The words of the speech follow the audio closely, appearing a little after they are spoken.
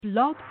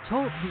Blog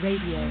Talk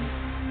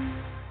Radio.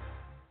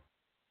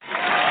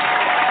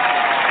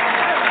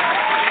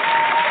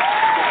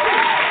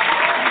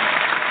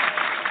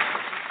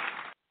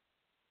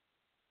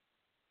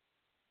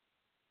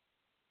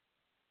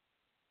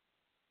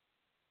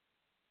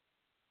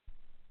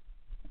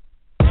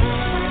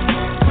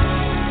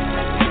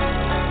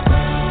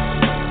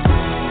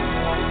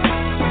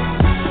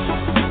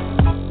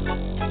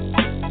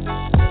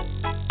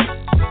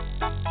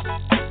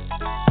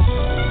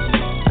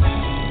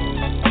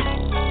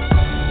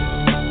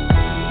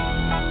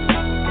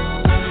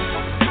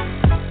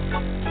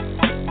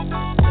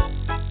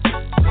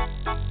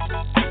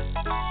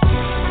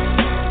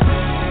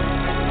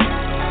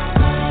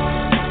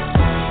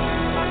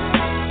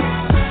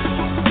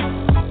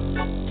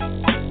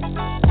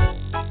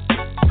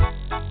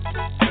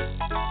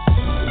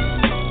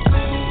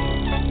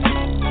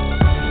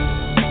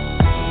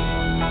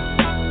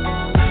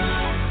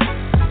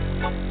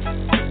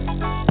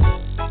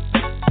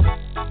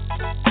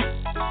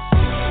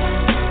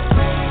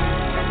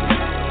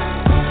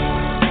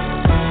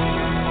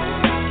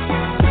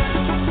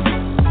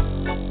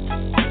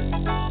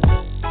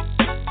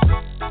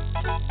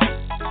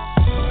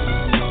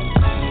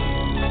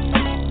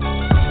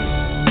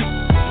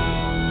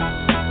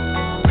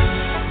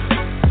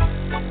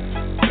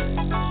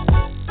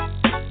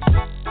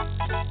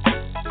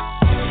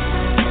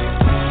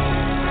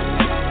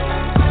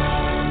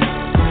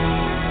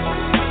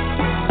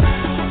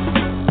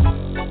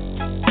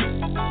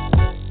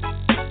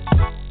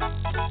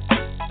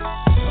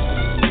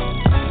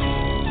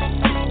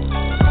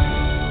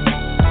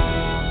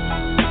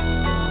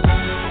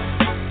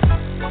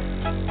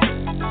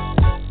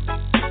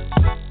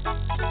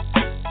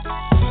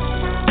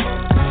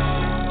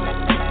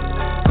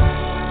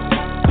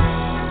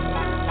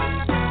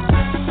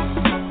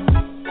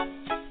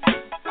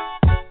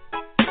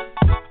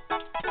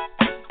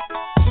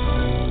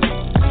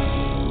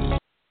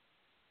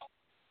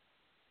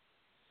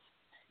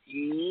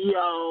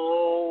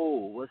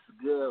 Yo, what's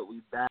good?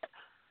 We back.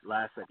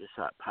 Last Second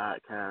Shot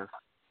podcast.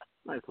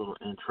 Nice little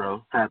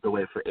intro. Had to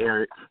wait for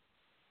Eric.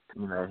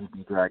 You know, he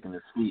be dragging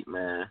his feet,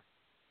 man.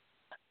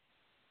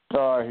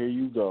 All right, here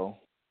you go.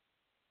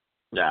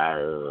 Yeah,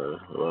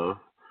 well,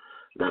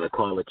 gotta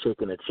call a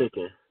chicken a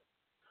chicken.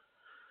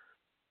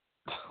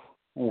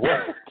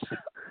 What?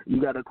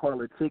 You gotta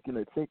call a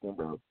chicken,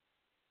 bro.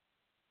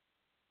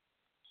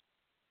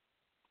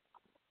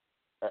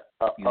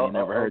 You ain't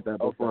never heard that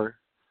before?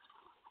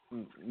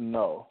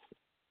 No.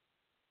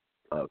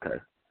 Okay.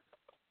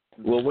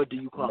 Well, what do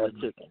you call a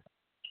chicken?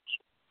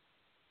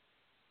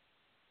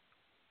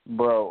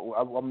 Bro,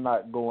 I'm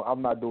not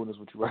doing this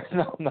with you right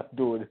now. I'm not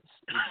doing this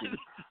with you.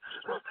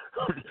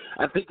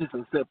 I think it's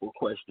a simple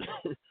question.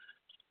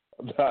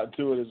 I'm not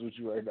doing this with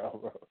you right now,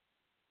 bro.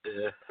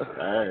 Yeah.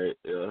 All right.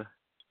 Yeah.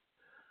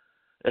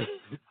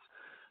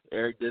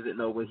 Eric doesn't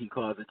know what he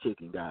calls a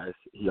chicken, guys.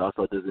 He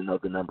also doesn't know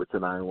the number to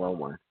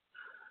 911.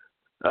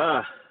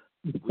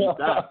 We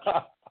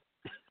back.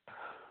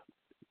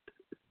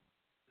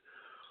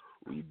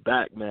 We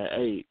back, man.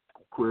 Hey,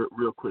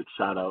 real quick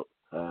shout out.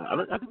 I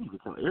didn't even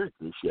tell Eric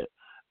this yet.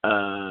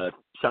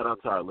 Shout out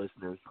to our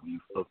listeners. We've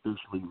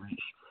officially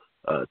reached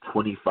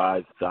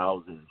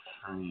 25,000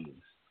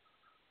 streams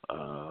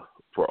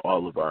for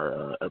all of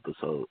our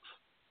episodes.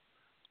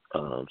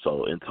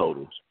 So in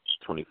total,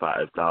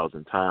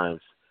 25,000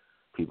 times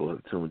people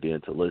have tuned in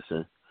to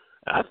listen.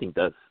 I think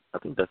that's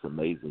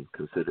amazing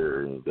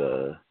considering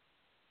the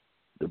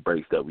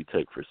breaks that we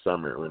take for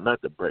summer. Well,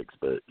 not the breaks,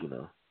 but you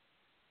know,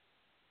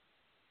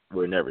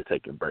 we're never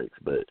taking breaks.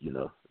 But you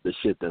know, the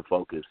shift in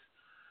focus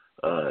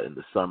in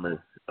the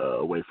summer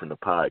away from the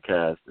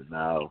podcast, and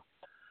now,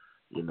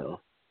 you know,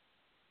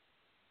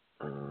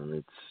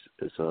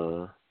 it's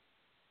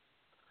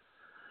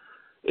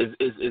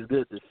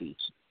good to see.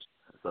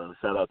 So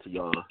shout out to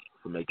y'all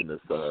for making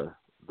us the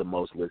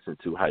most listened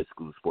to high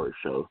school sports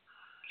show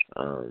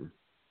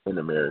in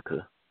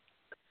America.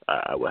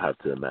 I would have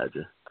to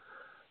imagine.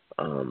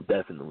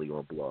 Definitely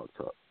on Blog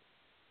Talk.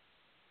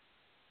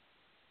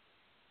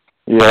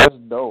 Yeah, that's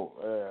dope.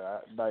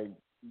 As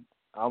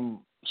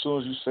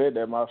soon as you said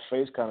that, my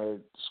face kind of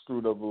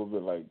screwed up a little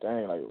bit. Like,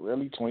 dang, like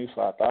really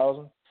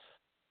 25,000?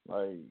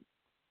 Like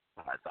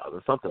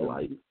 5,000, something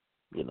like,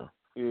 you know.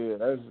 Yeah,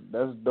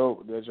 that's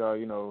dope that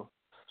y'all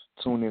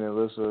tune in and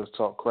listen to us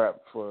talk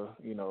crap for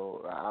an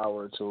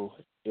hour or two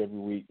every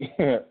week.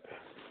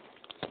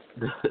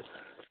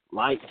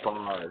 Light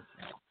bars,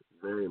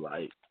 very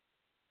light.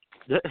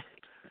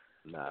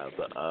 Nah,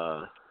 but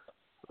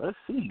let's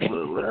see.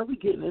 What are we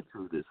getting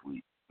into this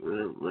week? What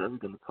are we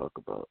going to talk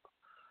about?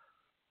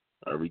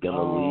 Are we going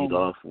to lead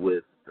off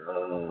with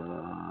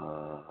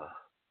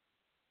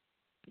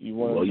you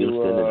want to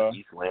Williamson and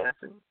East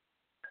Lansing?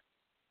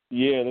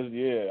 Yeah,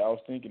 I was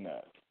thinking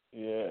that.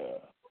 Yeah.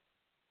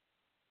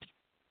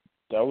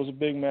 That was a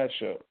big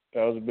matchup.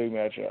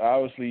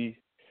 Obviously,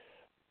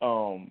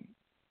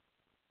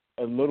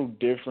 a little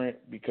different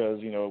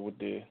because, with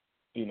the,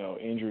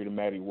 injury to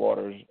Maddie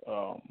Waters.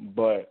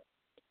 But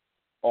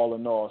all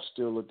in all,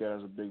 still looked at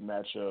as a big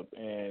matchup.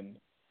 And,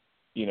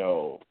 you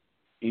know,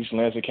 East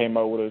Lansing came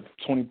out with a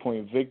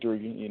 20-point victory,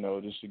 you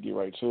know, just to get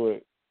right to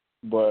it.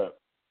 But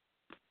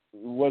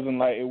it wasn't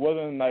like it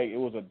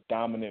was a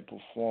dominant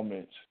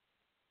performance,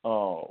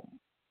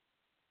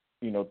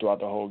 you know, throughout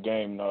the whole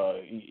game.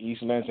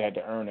 East Lansing had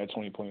to earn that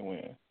 20-point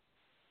win.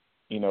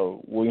 You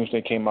know,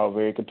 Williamston came out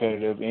very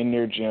competitive in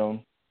their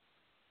gym.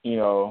 You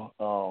know,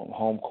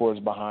 home court's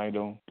behind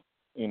them.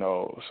 You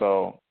know,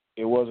 so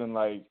it wasn't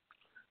like,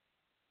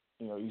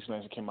 you know, East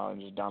Lansing came out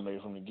and just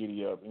dominated from the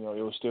giddy up. You know,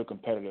 it was still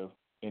competitive.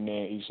 And then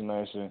East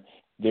Lansing,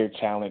 their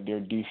talent, their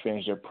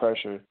defense, their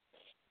pressure,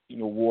 you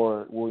know,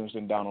 wore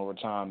Williamston down over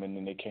time, and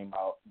then they came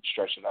out and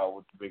stretched it out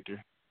with the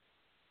victory.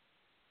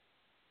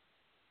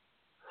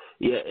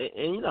 Yeah,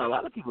 and you know, a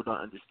lot of people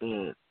don't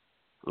understand,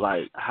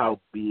 like, how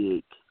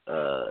big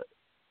or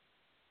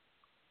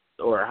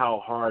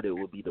how hard it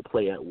would be to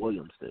play at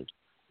Williamston.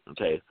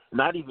 Okay,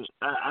 I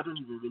don't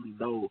even really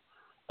know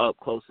up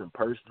close and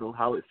personal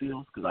how it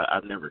feels because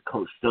I've never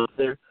coached up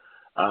there.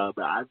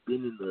 But I've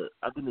been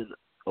in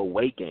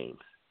away games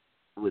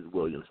with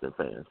Williamston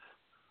fans.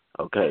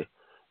 Okay,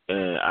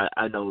 and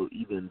I know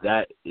even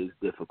that is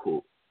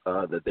difficult.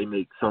 That they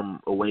make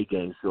some away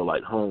games feel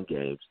like home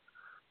games.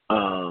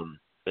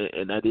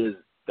 And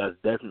that's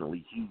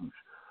definitely huge.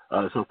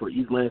 So for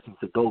East Lansing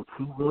to go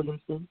to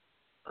Williamston,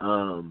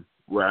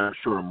 where I'm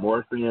sure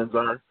more fans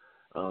are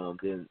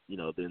than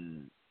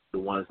the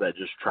ones that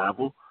just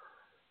travel,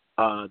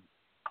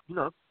 you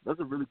know, that's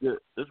a really good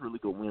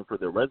win for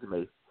their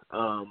resume.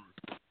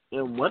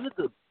 And one of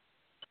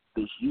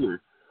this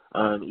year,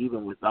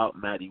 even without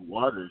Maddie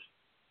Waters,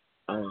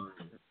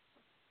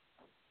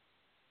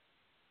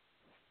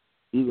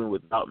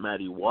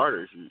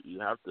 you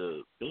have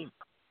to think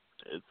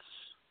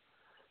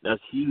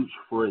that's huge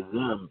for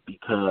them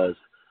because,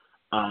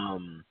 I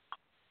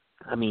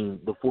mean,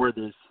 before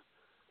this,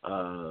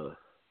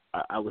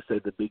 I would say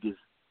the biggest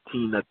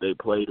team that they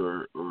played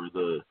or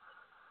the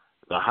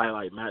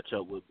highlight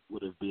matchup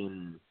would have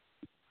been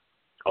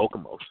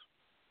Okemos,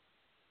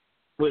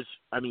 which,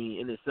 I mean,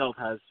 in itself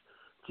has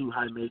two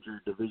high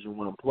major Division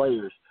I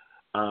players.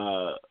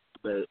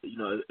 But, you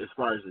know, as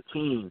far as the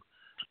team,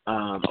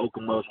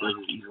 Okemos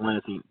versus East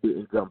Lansing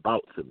didn't jump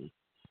out to me.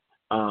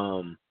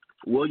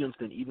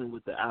 Williamston, even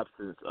with the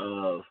absence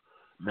of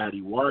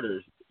Maddie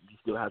Waters, you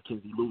still have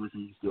Kinsey Lewis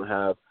and you still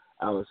have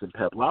Allison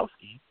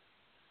Peplowski,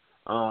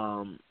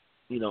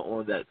 you know,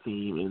 on that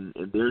team,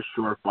 and they're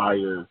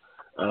surefire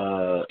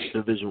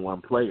Division I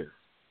players.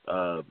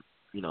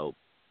 You know,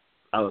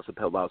 Allison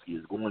Peplowski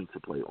is going to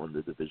play on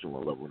the Division I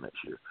level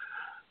next year.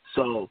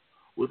 So,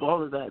 with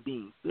all of that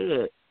being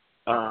said,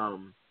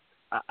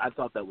 I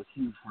thought that was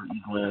huge for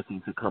East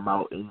Lansing to come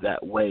out in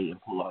that way and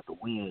pull out the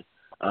win.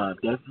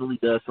 Definitely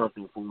does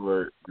something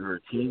for your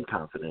team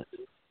confidence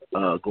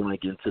going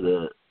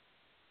into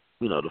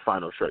the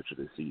final stretch of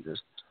the season.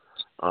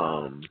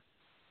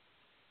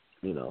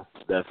 You know,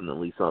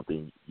 definitely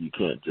something you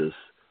can't just,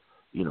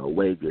 you know,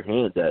 wave your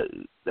hand at.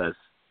 That's,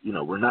 you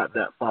know, we're not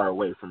that far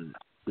away from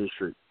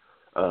district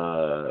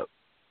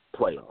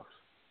playoffs.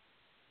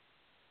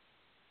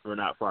 We're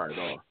not far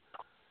at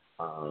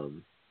all.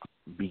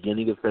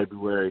 Beginning of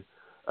February,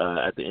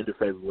 at the end of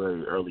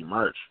February, early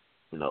March,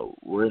 you know,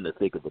 we're in the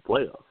thick of the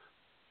playoffs.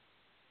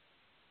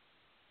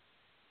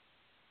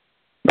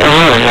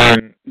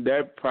 And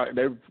that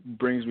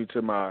brings me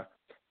to my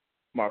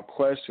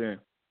question.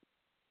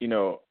 You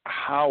know,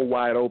 how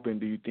wide open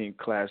do you think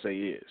Class A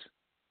is?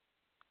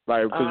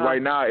 Like, because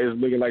right now it's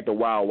looking like the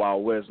Wild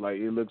Wild West. Like,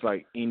 it looks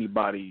like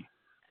anybody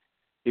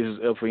is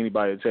up for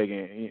anybody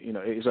taking. You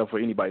know, it's up for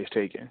anybody's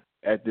taking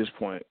at this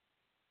point.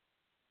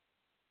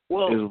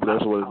 Well,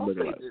 that's what it's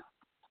looking like.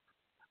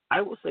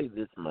 I will say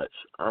this much.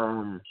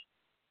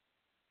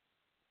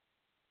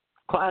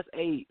 Class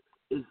A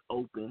is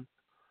open.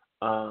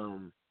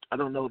 I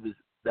don't know if it's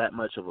that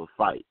much of a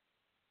fight.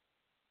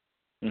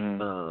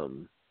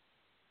 Mm-hmm.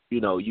 You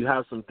know, you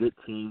have some good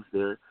teams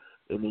there,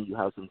 and then you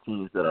have some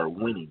teams that are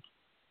winning.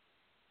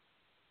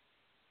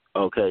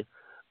 Okay,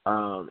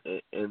 and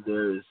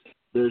there's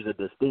a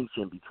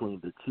distinction between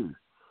the two.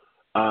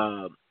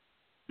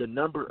 The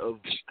number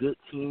of good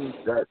teams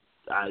that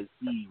I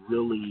see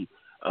really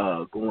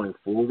going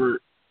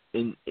forward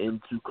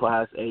into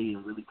Class A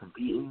and really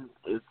competing,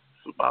 it's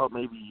about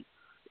maybe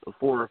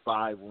 4 or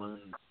 5 or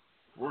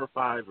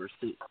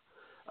 6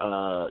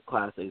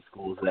 Class A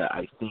schools that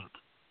I think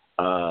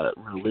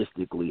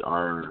realistically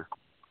are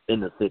in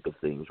the thick of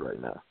things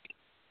right now.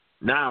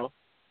 Now,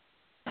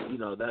 you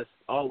know, that's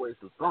always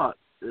the thought.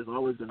 There's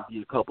always going to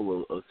be a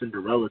couple of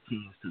Cinderella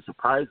teams to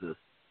surprise us.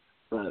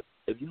 But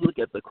if you look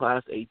at the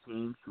Class A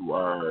teams who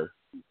are,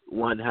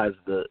 one has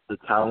the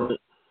talent,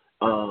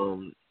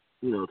 you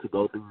know, to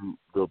go through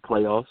the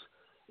playoffs,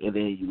 and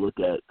then you look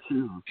at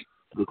 2,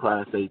 the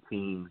Class A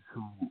teams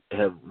who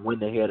have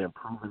went ahead and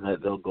proven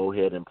that they'll go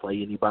ahead and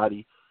play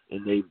anybody,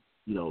 and they've,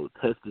 you know,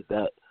 tested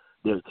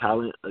their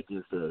talent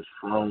against a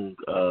strong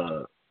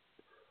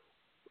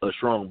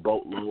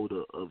boatload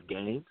of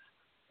games.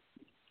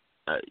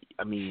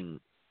 I mean,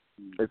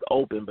 it's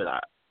open, but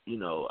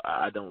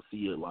I don't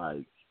see it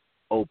like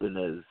open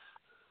as,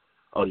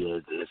 oh yeah,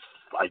 it's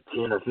like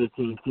 10 or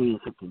 15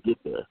 teams who can get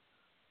there.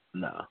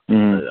 No,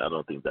 I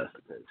don't think that's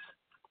the case.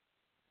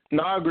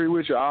 No, I agree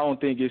with you. I don't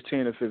think it's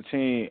 10 or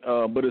 15,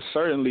 but it's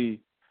certainly,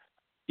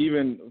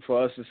 even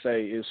for us to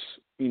say it's,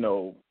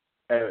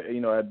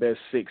 at best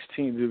 6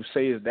 teams, to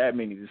say it's that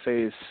many, to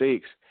say it's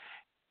 6,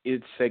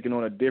 it's taking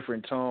on a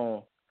different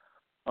tone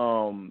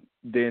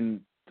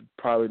than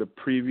probably the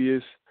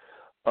previous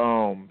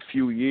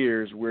few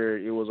years where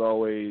it was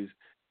always,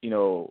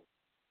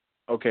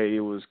 okay,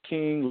 it was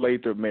King,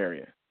 Lathrop,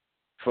 Marion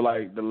for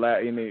like the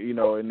and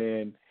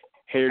then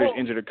Heritage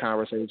entered the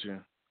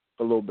conversation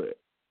a little bit.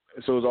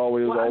 So it was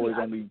always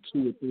only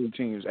 2 or 3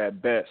 teams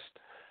at best.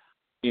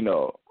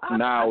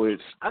 Now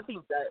it's. I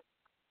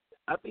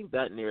think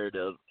that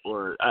narrative,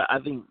 or I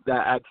think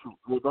that actual,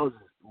 well, those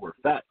were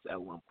facts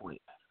at one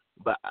point,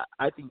 but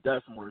I think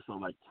that's more so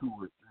like 2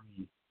 or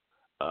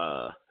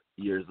 3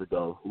 years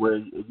ago. Where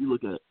if you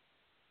look at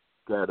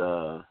that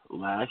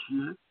last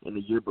year and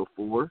the year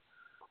before,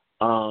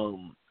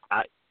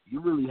 you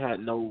really had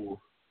no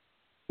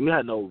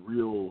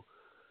real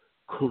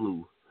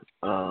clue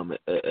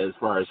as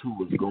far as who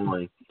was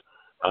going,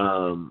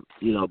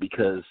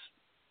 because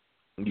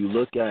you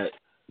look at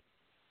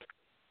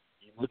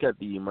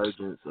the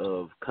emergence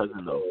of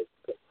Cousino,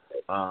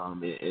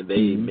 and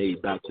they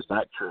made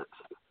back-to-back trips.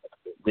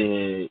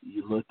 Then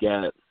you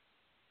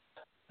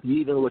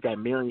even look at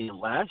Marion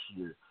last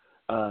year,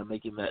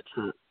 making that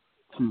trip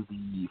to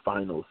the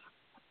finals.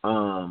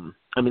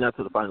 Not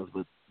to the finals,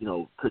 but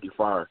pretty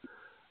far.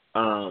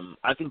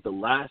 I think the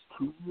last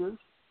 2 years,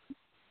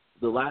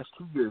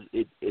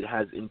 it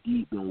has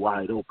indeed been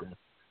wide open.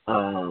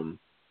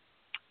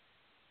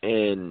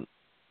 And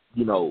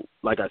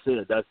like I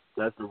said, that's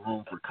the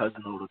room for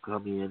Cousino to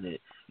come in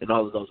and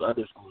all of those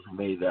other schools who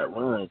made that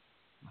run.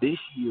 This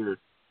year,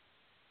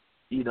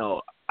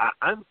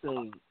 I'm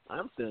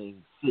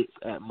saying 6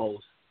 at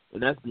most,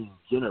 and that's being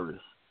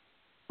generous.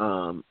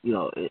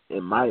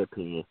 In my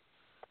opinion.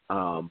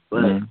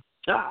 But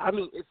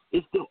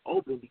it's still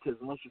open because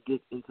once you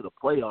get into the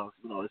playoffs,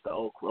 it's the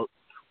old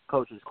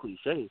coach's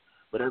cliche,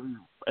 but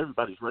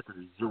everybody's record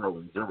is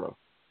 0-0.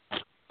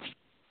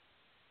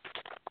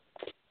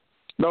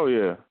 Oh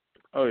yeah.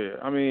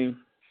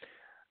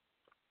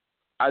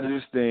 I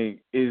just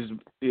think it's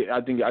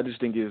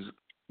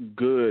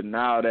good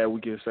now that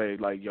we can say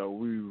like, yo,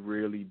 we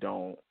really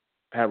don't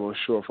have a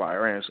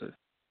surefire answer.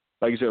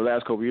 Like you said, the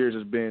last couple of years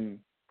it's been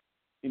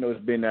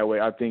that way.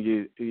 I think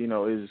it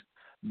is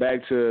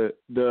back to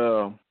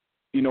the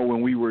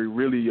when we were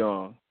really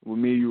young,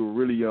 when me and you were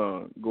really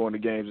young, going to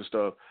games and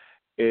stuff,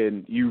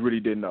 and you really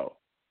didn't know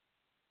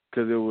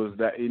because it was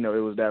that it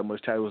was that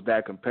much time, it was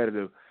that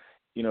competitive.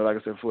 Like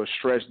I said, for a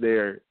stretch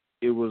there,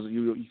 it was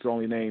you could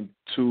only name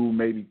 2,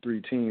 maybe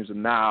 3 teams,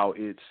 and now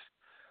it's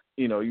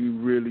you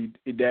really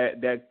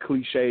that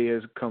cliche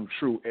has come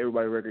true.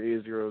 Everybody's record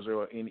is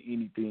 0-0, and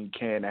anything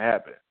can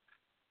happen.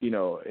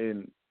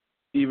 And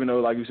even though,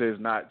 like you said, it's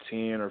not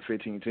 10 or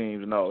 15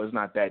 teams, no, it's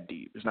not that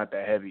deep. It's not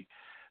that heavy.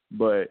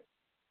 But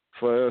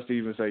for us to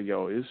even say,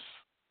 yo, it's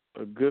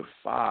a good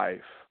 4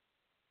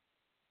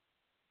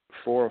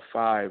 or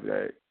 5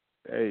 that,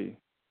 hey,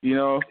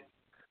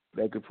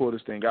 that could pull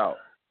this thing out.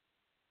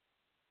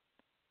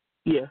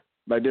 Yeah.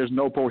 Like there's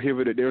no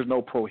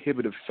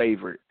prohibitive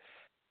favorite.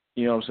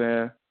 You know what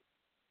I'm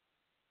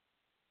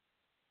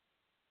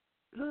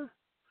saying?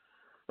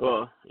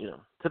 Well,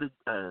 to the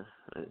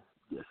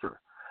yeah, sure.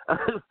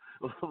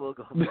 We'll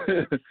go.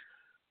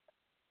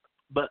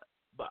 But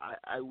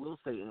I will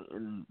say,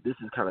 and this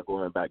is kind of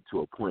going back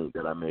to a point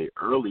that I made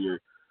earlier.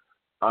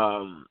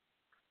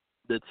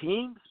 The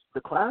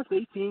Class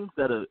A teams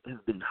that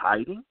have been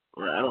hiding,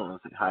 or I don't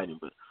want to say hiding,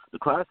 but the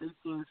Class A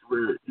teams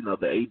where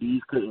the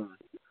ADs couldn't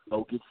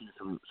go get you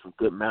some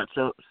good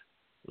matchups,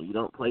 and you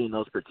don't play in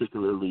those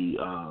particularly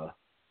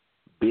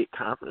big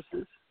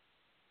conferences.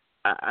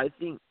 I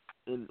think,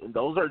 and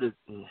those are the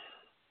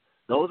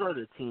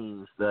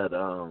teams that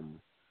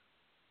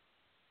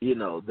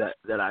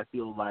that I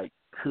feel like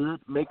could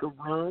make a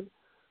run,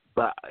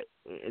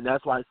 and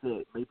that's why I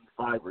said maybe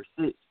 5 or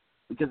 6,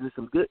 because there's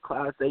some good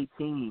Class A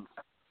teams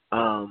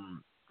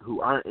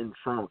who aren't in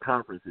strong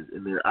conferences,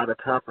 and their out of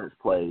conference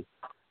play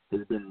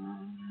has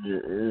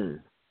been,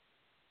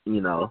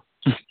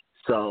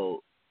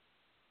 so.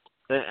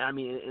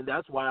 And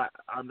that's why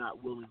I'm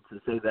not willing to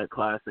say that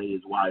Class A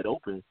is wide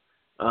open,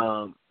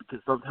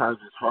 because sometimes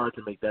it's hard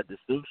to make that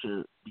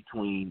distinction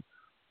between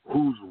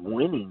who's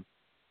winning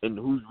and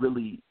who's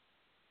really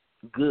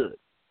good.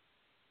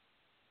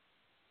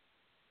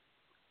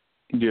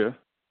 Yeah,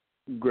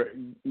 great.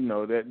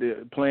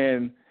 That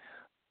playing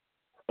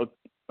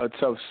a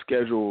tough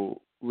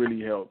schedule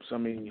really helps.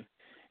 And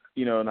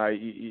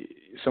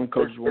some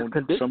coaches won't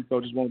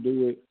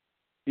do it.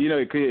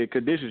 It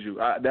conditions you.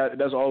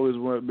 That's always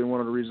been one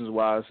of the reasons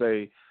why I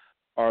say,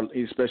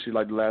 especially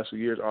like the last few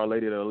years, Our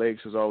Lady of the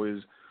Lakes is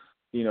always,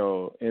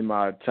 in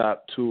my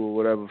top 2 or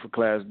whatever for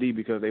Class D,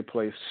 because they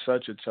play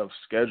such a tough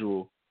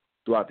schedule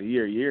throughout the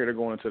year. They're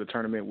going into the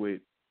tournament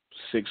with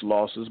 6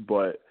 losses,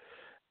 but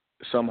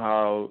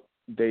somehow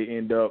they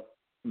end up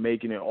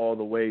making it all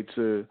the way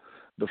to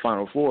the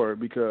Final Four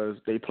because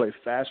they play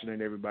faster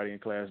than everybody in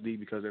Class D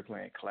because they're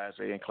playing Class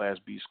A and Class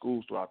B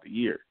schools throughout the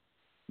year.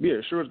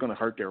 Yeah, sure, it's going to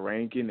hurt their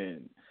ranking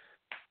and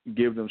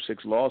give them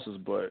 6 losses,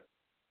 but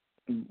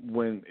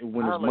when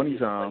it's money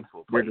time,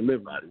 they're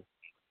delivering.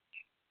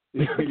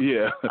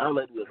 Yeah, I'll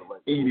let you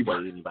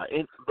anybody.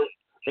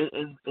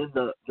 And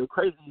the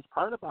craziest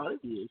part about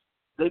it is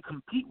they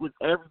compete with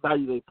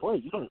everybody they play.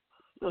 You don't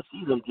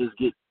see them just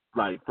get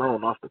like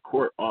thrown off the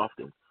court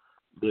often.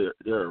 They're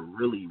a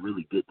really,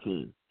 really good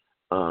team.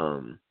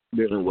 And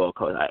well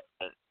coached.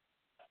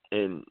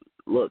 And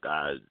look,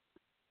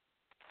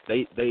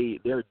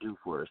 they're due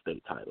for a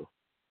state title.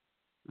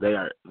 They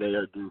are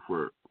due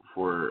for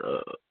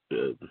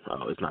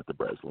it's not the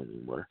Breslin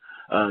anymore.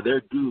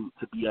 They're due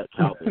to be at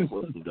Calvin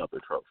lifting up a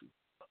trophy.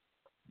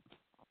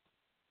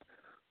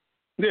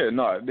 Yeah,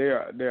 no,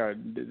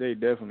 they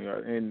definitely are.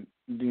 And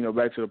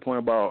back to the point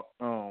about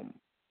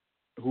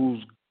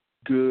who's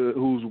good,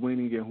 who's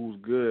winning, and who's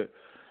good.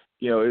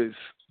 It's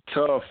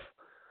tough.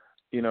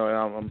 And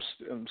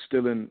I'm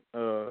stealing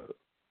a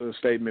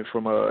statement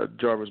from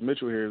Jarvis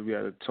Mitchell here. We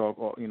had to talk.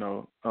 Just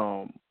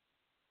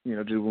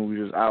when we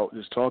was out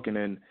just talking,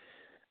 and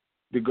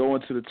to go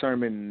into the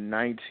tournament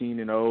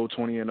 19-0,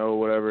 20-0,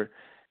 whatever,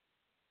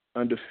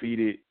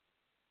 undefeated,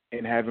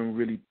 and haven't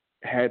really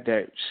had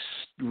that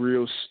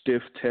real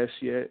stiff test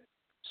yet.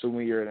 So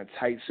when you're in a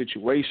tight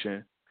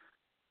situation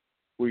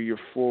where you're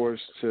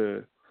forced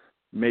to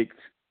make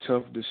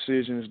tough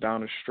decisions down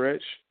the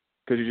stretch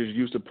because you're just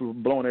used to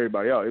blowing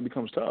everybody out, it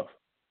becomes tough.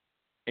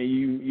 And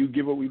you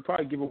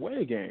probably give away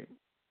a game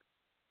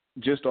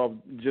just off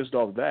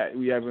that.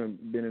 We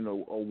haven't been in a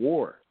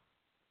war.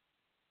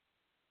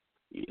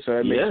 So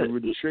that makes it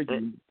really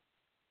tricky.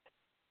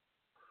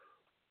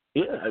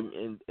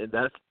 And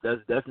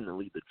that's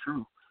definitely the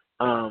truth.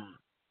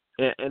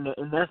 And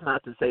that's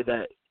not to say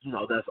that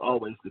that's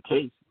always the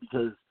case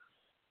because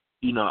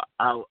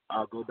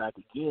I'll go back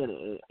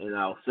again and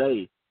I'll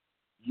say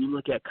you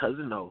look at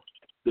Cousino,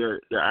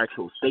 their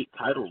actual state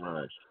title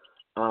run.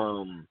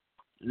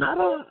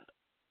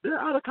 Their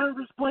out of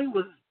conference play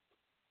was.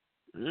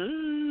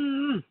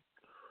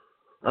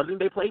 I think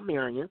they played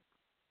Marion.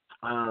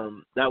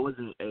 That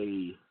wasn't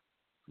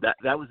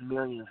that was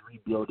Marion's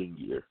rebuilding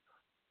year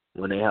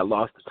when they had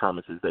lost the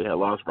Thomases, they had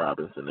lost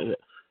Robinson,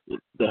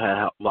 they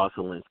had lost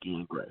Helinski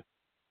and Gray.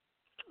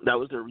 That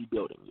was their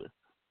rebuilding year.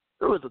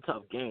 It was a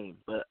tough game,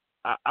 but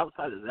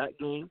outside of that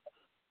game,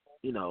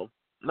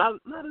 not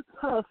a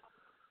tough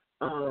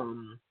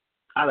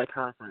out of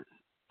conference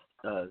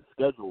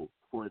schedule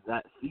for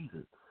that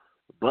season,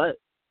 but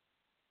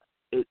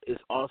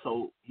it's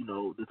also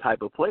the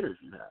type of players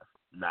you have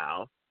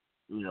now.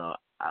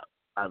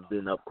 I've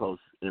been up close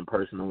and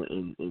personal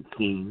and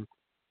seen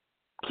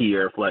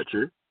Kiera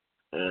Fletcher,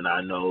 and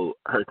I know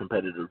her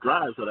competitive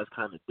drive, so that's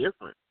kind of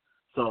different.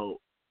 So,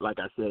 like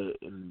I said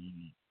in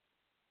the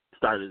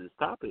start of this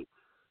topic,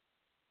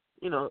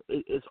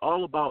 it's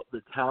all about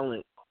the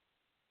talent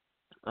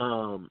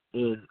and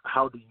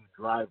how do you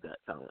drive that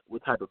talent?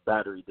 What type of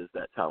battery does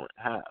that talent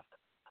have?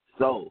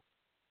 So,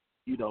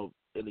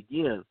 and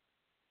again,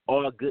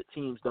 all good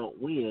teams don't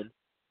win,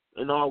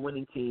 and all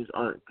winning teams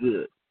aren't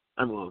good.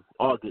 I mean,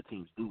 all good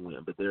teams do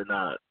win, but they're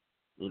not,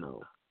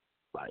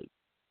 like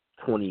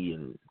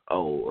 20-0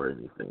 or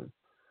anything.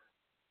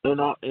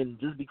 And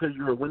just because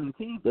you're a winning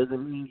team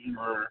doesn't mean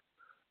you're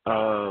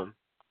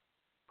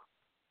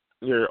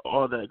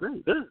all that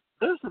great.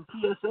 There's some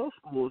PSL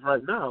schools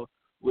right now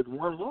with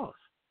one loss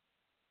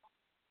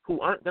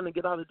who aren't going to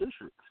get out of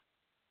districts,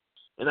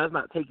 and that's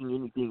not taking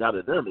anything out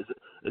of them.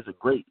 It's a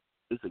great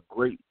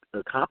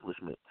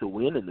accomplishment to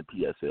win in the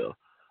PSL.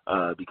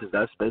 Because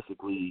that's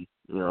basically,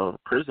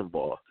 prison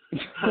ball.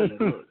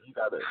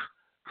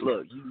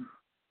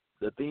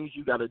 The things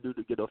you gotta do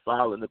to get a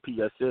foul in the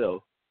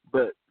PSL.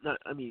 But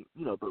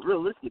but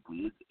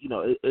realistically,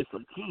 it's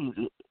some teams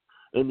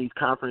in these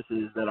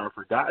conferences that are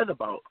forgotten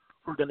about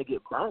who are gonna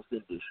get bounced in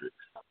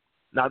districts.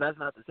 Now that's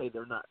not to say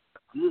they're not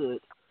good,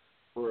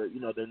 or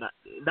they're not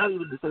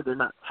even to say they're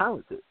not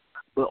talented.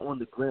 But on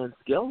the grand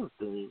scale of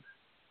things,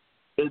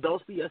 if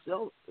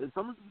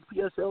some of these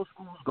PSL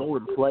schools go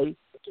and play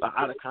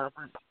out of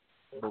conference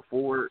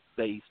before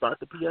they start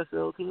the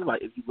PSL team,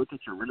 like if you look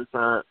at your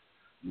Renaissance,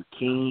 your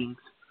Kings,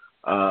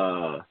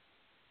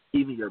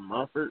 even your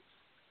Mumfords,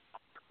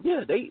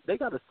 they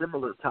got a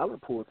similar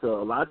talent pool to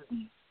a lot of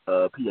these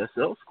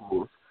PSL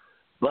schools.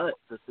 But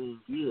the thing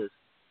is,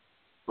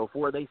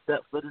 before they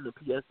step foot in the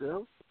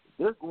PSL,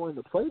 they're going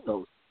to play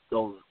those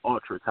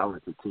ultra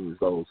talented teams,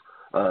 those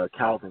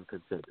Calvin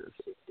contenders.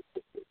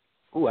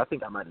 Ooh, I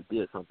think I might have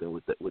did something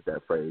with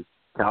that phrase,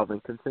 Calvin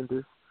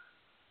contenders.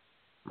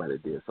 Might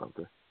have did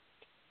something.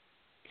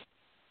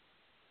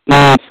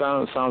 Yeah,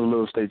 sounds a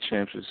little state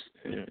champions.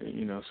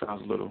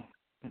 Sounds a little.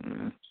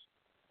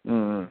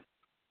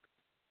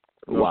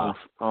 Wow.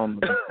 I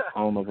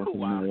don't know if I'm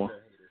wow.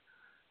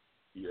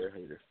 You're a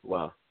hater.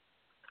 Wow.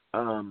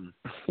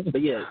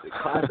 But yeah,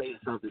 Class A is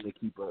something to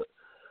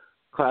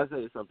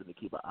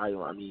keep an eye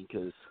on. I mean,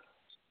 because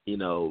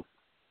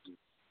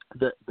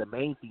the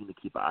main thing to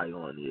keep an eye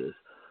on is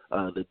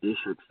the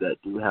districts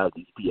that do have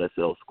these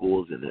PSL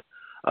schools in it.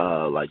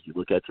 Like you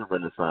look at your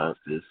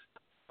Renaissances,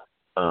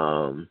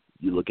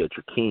 you look at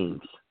your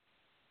Kings,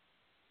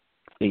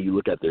 and you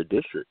look at their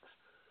districts.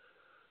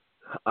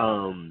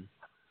 And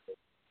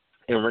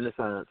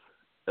Renaissance,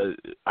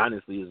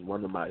 honestly, is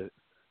one of my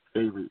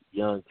favorite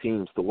young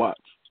teams to watch.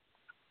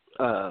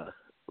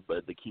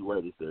 But the key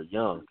word is they're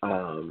young.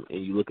 And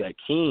you look at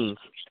King.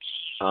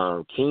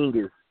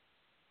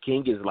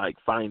 King is like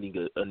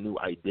finding a new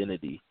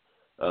identity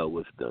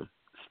with them.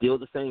 Still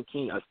the same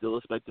King. I still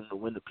expect them to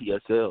win the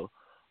PSL.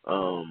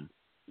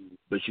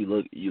 But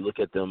you look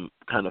at them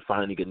kind of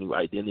finding a new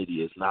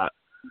identity. It's not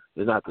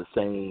the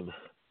same.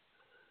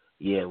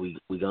 Yeah, we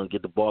gonna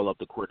get the ball up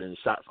the court and the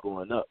shots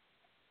going up.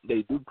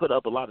 They do put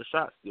up a lot of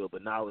shots still,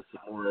 but now it's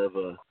more of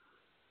a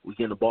we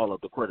get the ball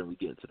up the court and we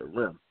get into the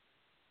rim.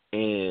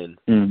 And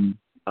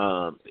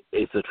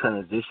it's a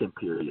transition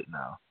period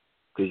now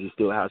because you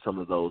still have some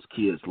of those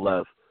kids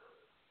left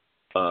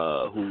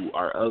who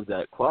are of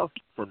that cloth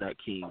from that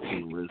King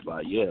team where it's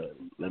like, yeah,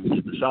 let me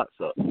get the shots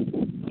up.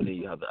 And then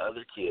you have the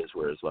other kids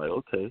where it's like,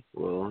 okay,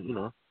 well,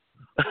 I'm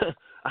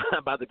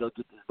about to go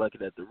get this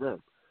bucket at the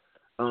rim.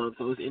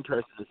 So it's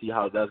interesting to see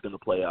how that's going to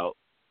play out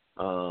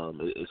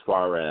as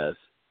far as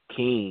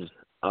King,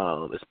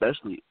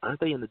 especially, aren't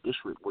they in the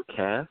district with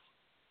Cass?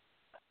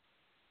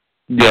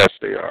 Yes,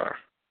 they are.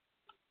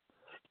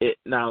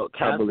 Now,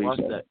 Cass lost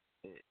so. that.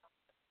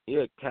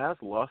 Yeah, Cass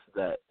lost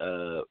that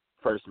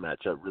first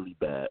matchup really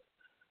bad,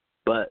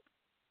 but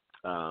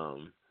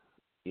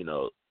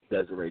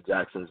Desiree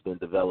Jackson's been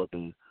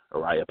developing.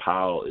 Araya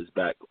Powell is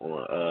back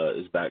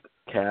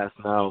Cass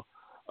now.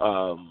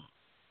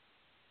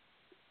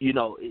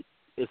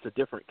 It's a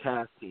different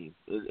Cass team,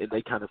 and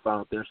they kind of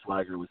found their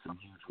swagger with some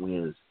huge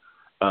wins.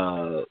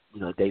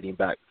 Dating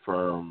back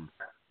from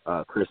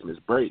Christmas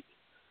break.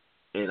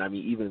 And, I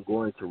mean, even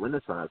going to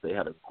Renaissance, they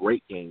had a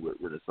great game with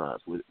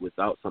Renaissance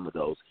without some of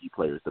those key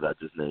players that I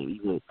just named.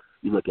 Even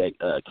you look at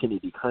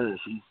Kennedy Kern,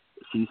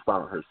 she's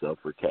found herself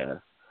for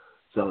Cass.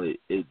 So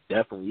it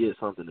definitely is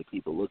something to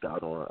keep a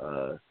lookout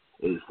on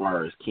as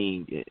far as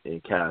King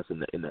and Cass in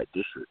that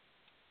district.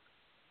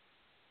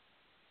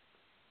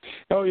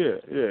 Oh, yeah.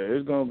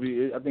 It's going to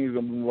be – I think it's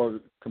going to be more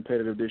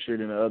competitive this year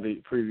than the other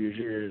previous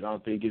years. I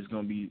don't think it's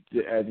going to be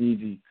as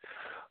easy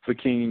for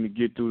King to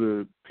get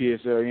through the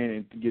PSL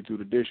and to get through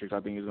the districts. I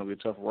think it's going to be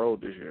a tough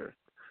road this year.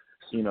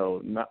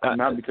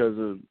 Not because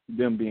of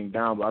them being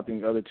down, but I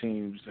think other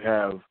teams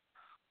have,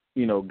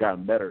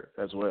 gotten better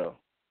as well.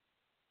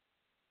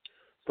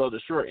 So the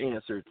short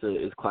answer to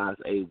is Class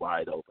A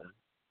wide open.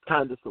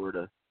 Kind of, sort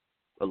of,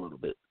 a little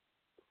bit.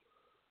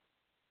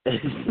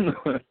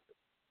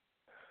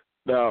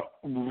 Now,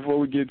 before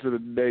we get to the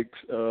next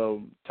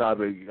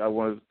topic, I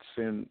want to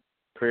send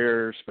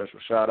prayer, special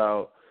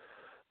shout-out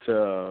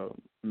to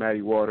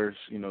Maddie Waters,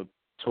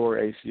 tore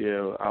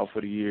ACL, out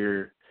for the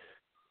year.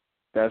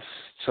 That's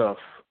tough.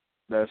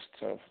 But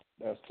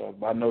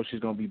I know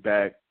she's going to be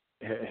back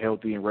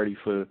healthy and ready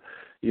for,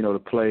 to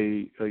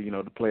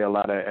play a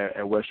lot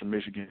at Western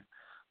Michigan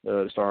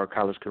to start her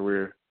college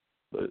career.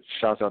 But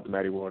shouts out to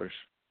Maddie Waters.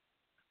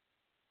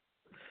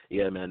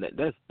 Yeah, man,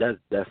 that's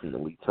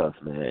definitely tough,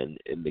 man.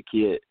 And the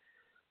kid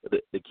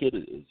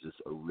is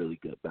just a really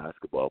good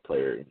basketball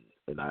player,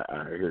 and I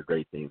hear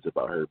great things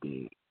about her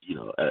being,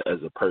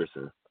 as a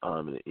person,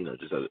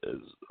 just as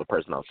a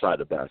person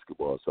outside of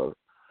basketball. So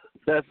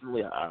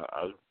definitely,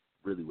 I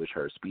really wish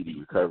her a speedy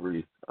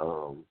recovery.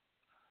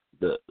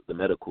 The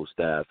medical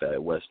staff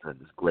at Western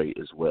is great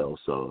as well.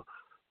 So,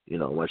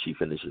 once she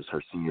finishes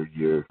her senior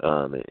year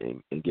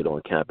and get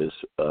on campus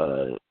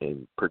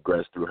and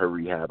progress through her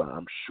rehab,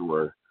 I'm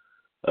sure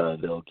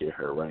they'll get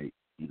her right,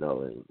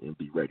 and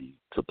be ready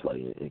to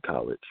play in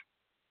college.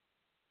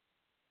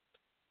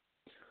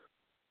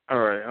 All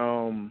right.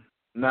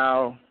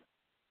 Now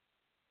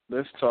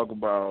let's talk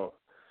about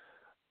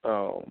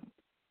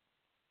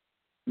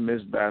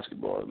Miss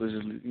Basketball. This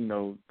is,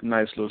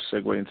 nice little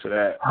segue into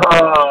that.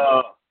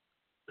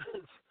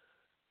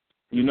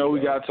 We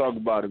gotta talk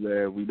about it,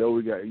 man. We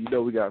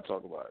gotta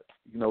talk about it.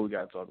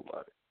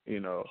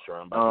 Sure,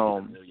 I'm about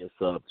to get a million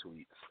sub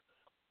tweets.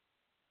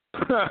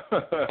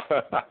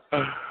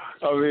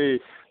 I mean,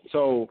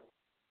 so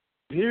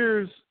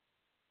here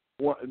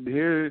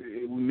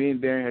me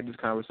and Darren had this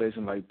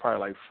conversation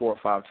probably 4 or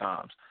 5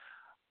 times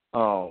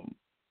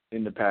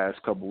in the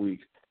past couple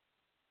weeks.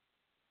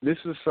 This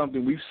is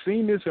something we've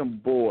seen this in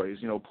boys.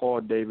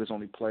 Paul Davis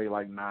only played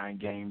 9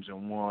 games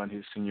and won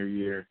his senior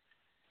year.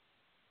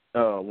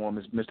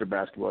 Won Mr.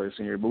 Basketball his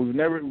senior year, but we've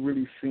never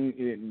really seen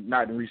it,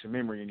 not in recent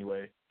memory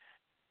anyway.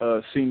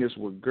 Seen this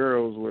with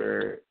girls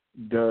where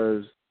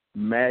does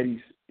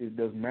Maddie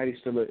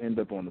still end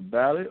up on the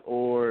ballot,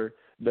 or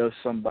does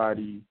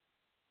somebody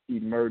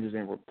emerges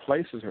and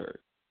replaces her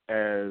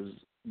as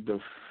the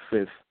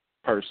 5th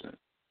person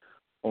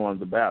on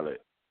the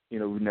ballot?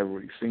 We've never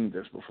really seen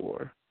this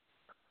before.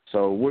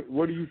 So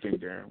what do you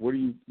think, Darren? What do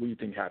you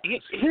think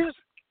happens?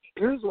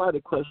 Here's why the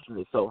question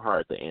is so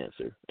hard to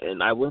answer.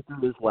 And I went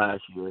through this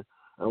last year,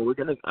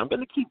 and I'm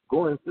gonna keep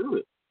going through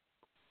it.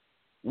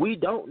 We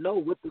don't know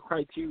what the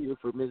criteria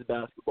for Miss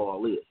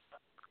Basketball is.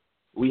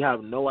 We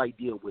have no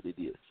idea what it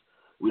is.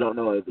 We don't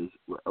know if it's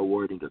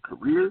awarding a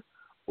career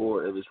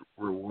or if it's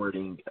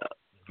rewarding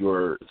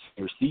your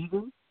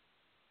season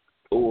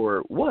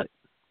or what.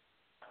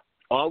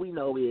 All we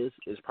know is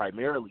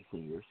primarily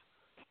seniors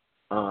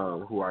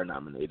who are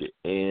nominated,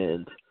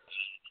 and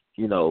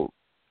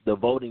the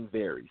voting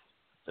varies.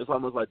 It's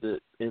almost like the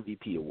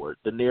MVP award.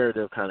 The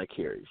narrative kind of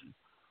carries you.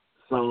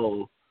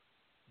 So,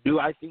 do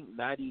I think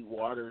Maddie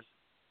Waters,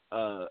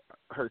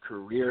 her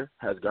career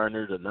has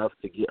garnered enough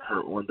to get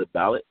her on the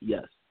ballot?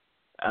 Yes,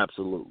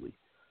 absolutely.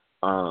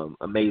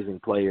 Amazing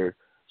player.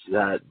 She's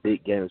had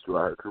big games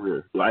throughout her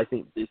career. Do I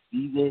think this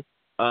season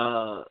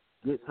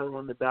gets her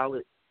on the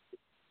ballot?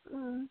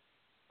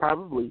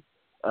 Probably.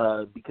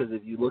 Because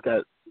if you look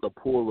at the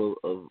pool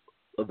of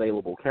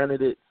available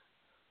candidates,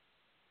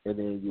 and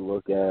then you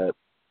look at,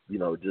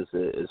 just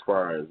as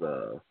far as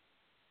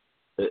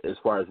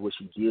what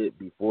she did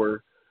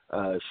before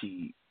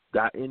she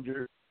got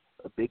injured,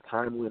 a big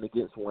time win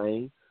against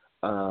Wayne.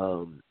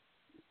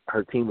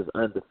 Her team was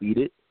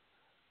undefeated.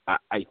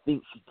 I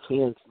think she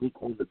can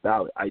sneak on the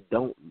ballot. I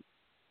don't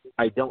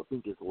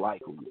think it's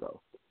likely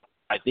though.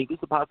 I think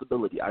it's a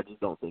possibility. I just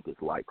don't think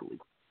it's likely.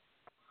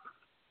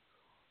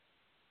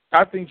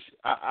 I think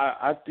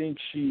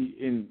she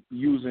in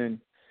using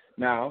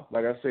now,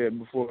 like I said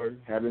before,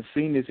 having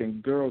seen this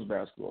in girls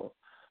basketball,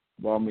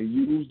 but I'm gonna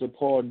use the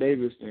Paul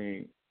Davis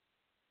thing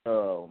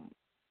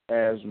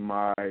as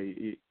my,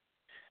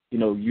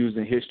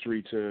 using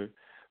history to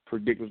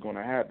predict what's going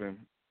to happen.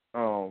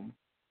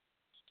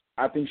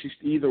 I think she's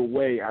either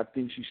way. I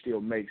think she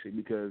still makes it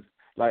because,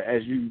 like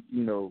as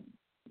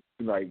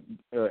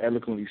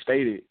eloquently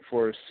stated,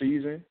 for a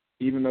season,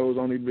 even though it was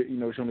only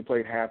she only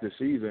played half the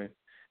season,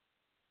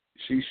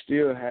 she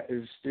still had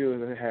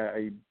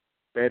a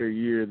better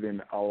year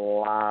than a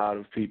lot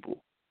of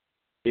people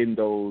in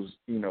those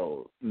 9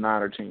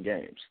 or 10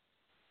 games.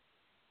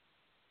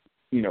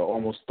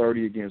 Almost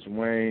 30 against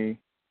Wayne.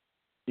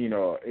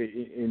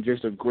 In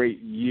just a great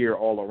year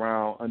all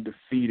around,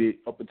 undefeated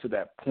up until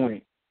that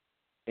point.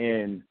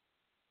 And,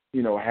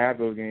 half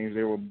those games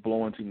they were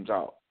blowing teams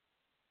out.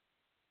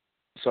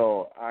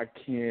 So I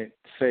can't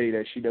say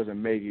that she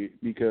doesn't make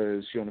it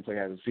because she only played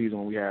half the season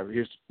when we have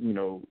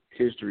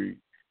history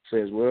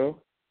says,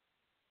 well,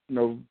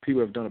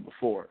 people have done it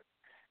before.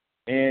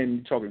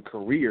 And talking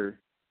career,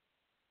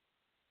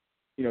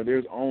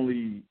 there's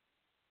only,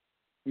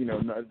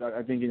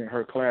 I think in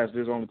her class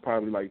there's only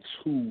probably like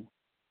two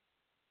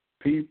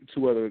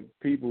other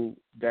people,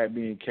 that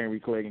being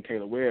Kenry Clegg and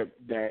Kayla Webb,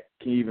 that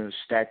can even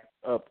stack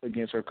up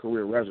against her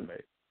career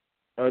resume.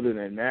 Other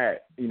than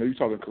that, you're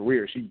talking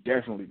career, she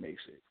definitely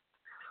makes it.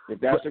 If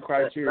that's the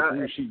criteria for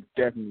her, she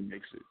definitely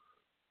makes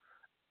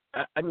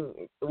it. I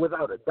mean,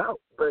 without a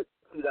doubt. But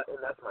see,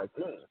 that's my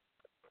thing.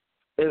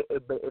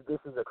 If this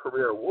is a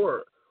career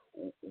award,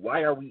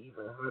 why are we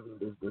even having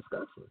this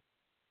discussion?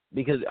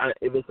 Because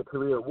if it's a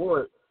career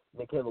award,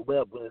 then Kayla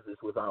Webb wins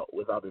this without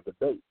a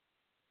debate.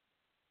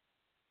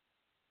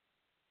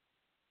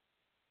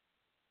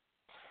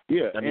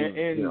 Yeah, I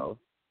mean,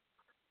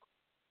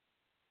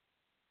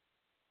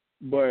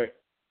 but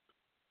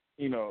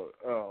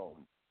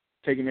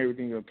taking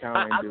everything into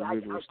account,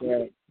 individual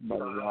stats, blah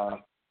blah blah.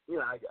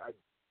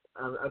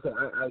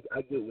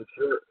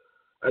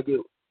 I get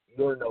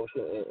your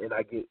notion, and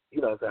I get,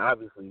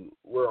 obviously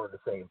we're on the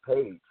same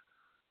page,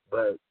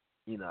 but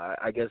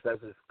I guess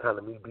that's just kind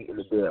of me beating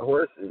the dead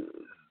horse.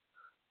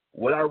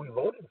 What are we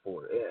voting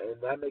for?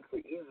 And that makes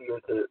it easier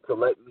to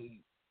let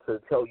me to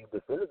tell you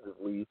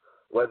definitively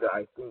whether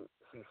I think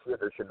she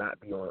should or should not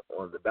be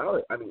on the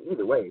ballot. I mean,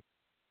 either way,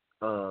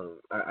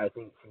 I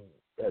think she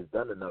has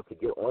done enough to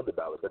get on the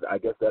ballot, but I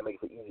guess that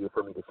makes it easier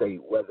for me to say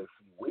whether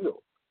she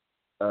will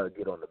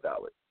get on the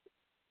ballot.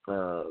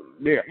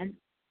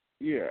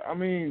 Yeah. I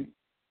mean,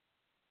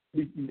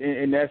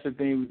 and that's the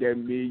thing that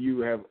me and you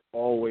have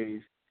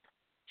always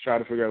tried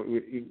to figure out.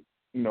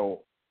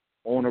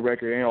 On the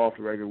record and off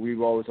the record,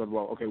 we've always talked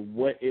about, okay,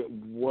 what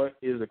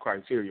is the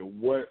criteria?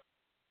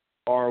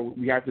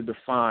 We have to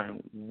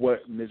define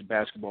what Miss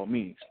Basketball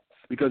means,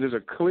 because there's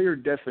a clear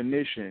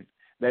definition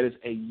that is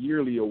a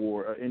yearly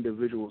award, an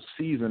individual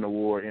season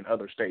award in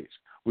other states,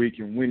 where you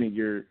can win in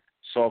your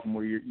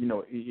sophomore year,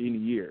 any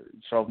year,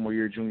 sophomore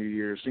year, junior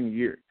year, senior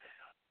year.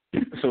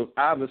 So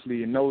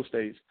obviously in those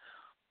states,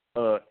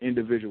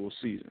 individual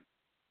season.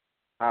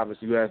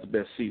 Obviously, who has the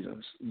best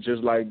seasons,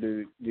 just like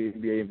the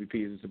MVP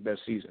is the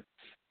best season.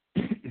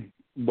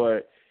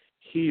 But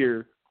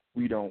here,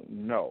 we don't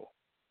know.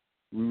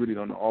 We really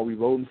don't know. Are we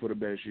voting for the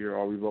best year?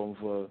 Are we voting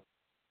for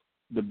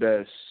the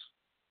best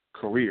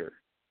career?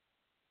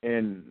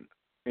 And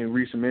in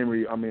recent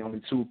memory, I mean,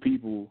 only 2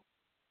 people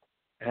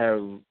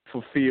have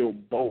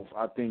fulfilled both.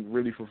 I think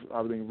really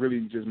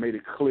just made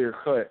it clear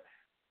cut.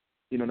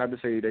 Not to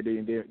say that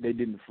they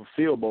didn't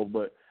fulfill both,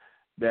 but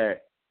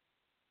that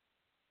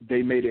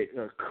they made it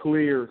a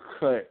clear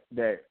cut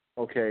that,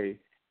 okay,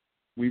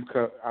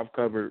 I've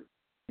covered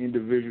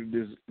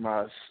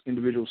my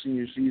individual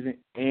senior season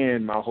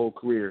and my whole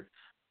career.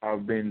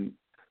 I've been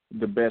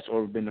the best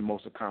or been the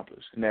most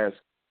accomplished, and that's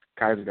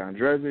Kaiser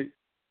Gondrezic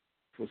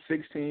for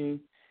 16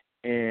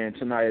 and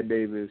Tania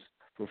Davis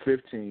for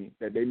 15.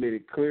 That they made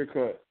it clear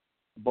cut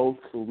both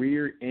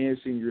career and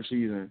senior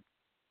season.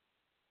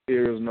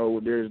 There's no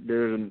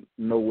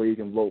way you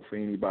can vote for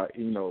anybody.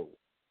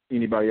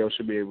 Anybody else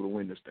should be able to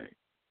win this thing.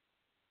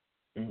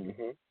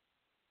 Mm-hmm.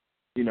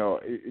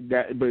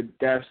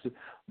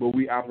 But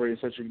we operate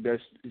in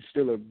that's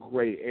still a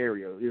gray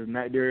area.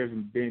 There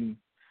hasn't been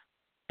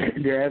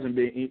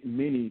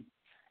many.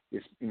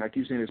 And I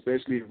keep saying,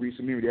 especially in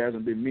recent memory, there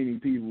hasn't been many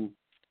people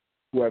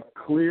who have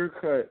clear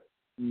cut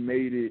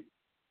made it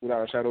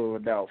without a shadow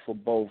of a doubt for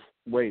both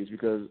ways,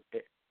 because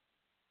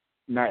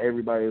not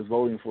everybody is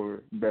voting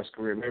for best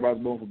career. If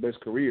everybody's voting for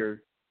best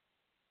career,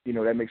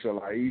 that makes it a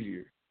lot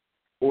easier.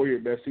 Or your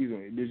best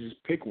season. They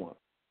just pick one.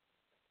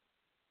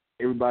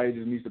 Everybody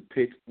just needs to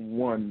pick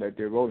one that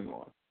they're voting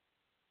on.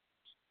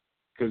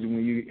 Because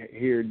when you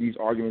hear these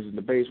arguments in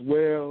debates,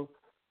 well,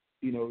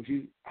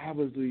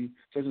 obviously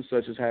such and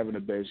such is having the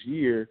best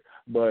year,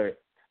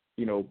 but,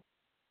 the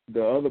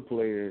other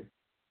player,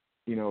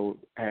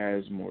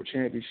 has more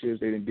championships.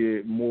 They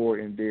did more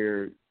in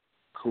their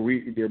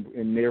career,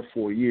 in their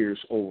 4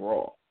 years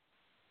overall.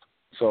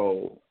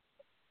 So,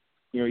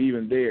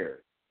 even there,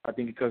 I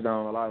think it comes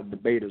down to a lot of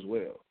debate as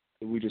well.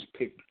 We just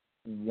picked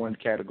one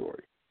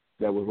category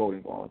that we're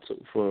voting on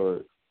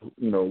for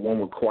one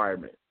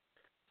requirement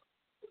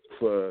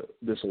for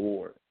this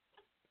award.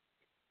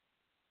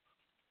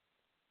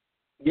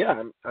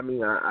 Yeah, I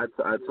mean, I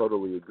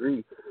totally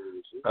agree.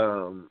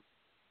 And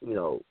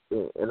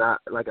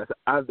like I said,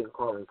 I've been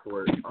calling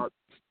for it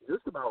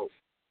just about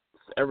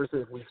ever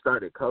since we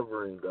started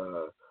covering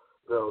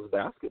girls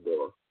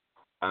basketball.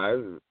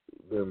 I've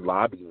been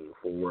lobbying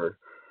for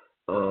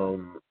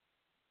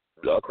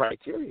a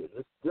criteria.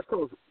 Just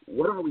because,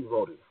 what are we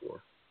voting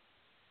for?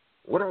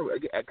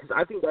 Because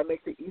I think that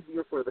makes it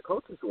easier for the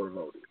coaches who are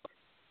voting.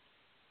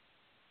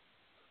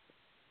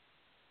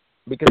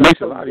 Because it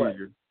makes it a lot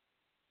easier.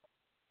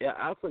 Yeah,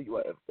 I'll tell you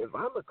what. If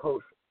I'm a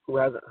coach who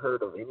hasn't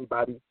heard of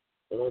anybody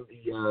on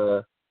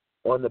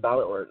the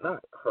ballot, or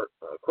not heard,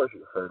 of course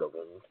you've heard of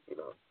them.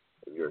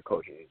 If you're a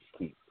coach, you just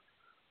keep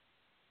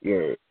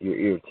your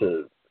ear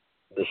to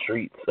the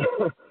streets,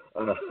 the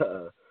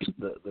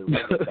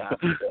women's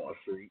basketball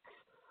streets.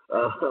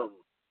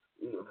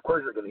 Of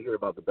course, you're going to hear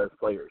about the best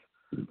players.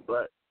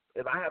 But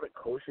if I haven't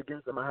coached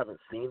against them, I haven't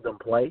seen them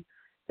play,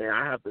 and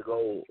I have to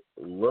go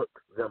look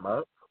them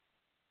up,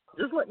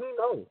 just let me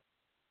know.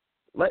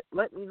 Let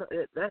me know.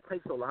 That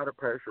takes a lot of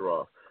pressure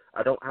off.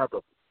 I don't have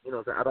to,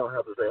 I don't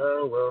have to say,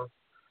 oh well,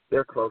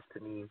 they're close to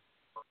me.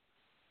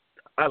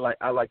 I like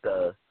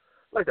the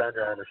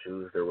Under Armour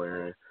shoes they're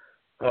wearing.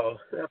 Oh,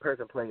 that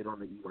person played on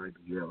the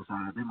EYBL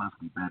side, they must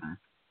be better.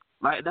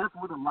 Like, that's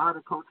what a lot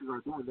of coaches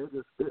are doing. They're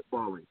just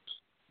spitballing.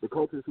 The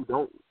coaches who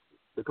don't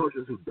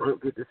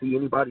get to see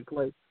anybody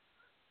play,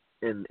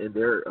 and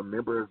they're a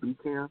member of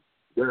BCAM,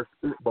 they're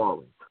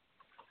spitballing.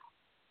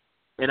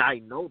 And I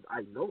know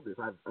this.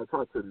 I've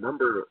talked to a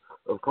number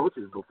of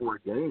coaches before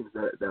games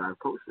that I've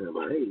coached them.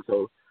 Like, hey,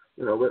 so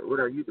what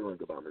are you doing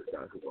about this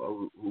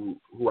basketball?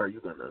 Who are you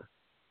gonna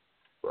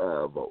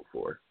vote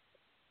for?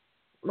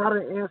 A lot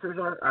of the answers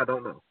are I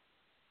don't know.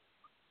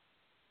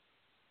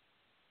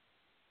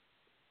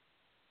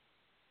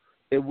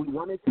 If we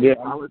want to take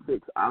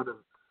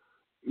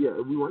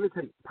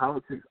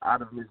politics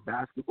out of Miss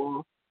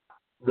Basketball,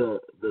 the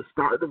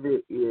start of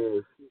it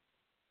is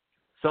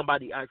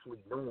somebody actually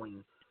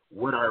knowing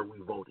what are we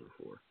voting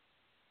for.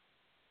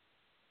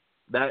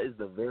 That is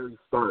the very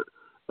start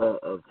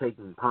of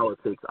taking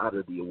politics out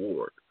of the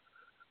award.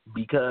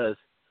 Because,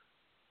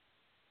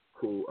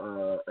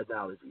 cool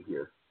analogy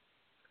here.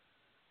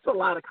 There's a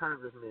lot of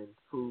congressmen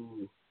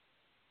who,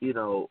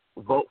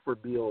 vote for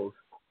bills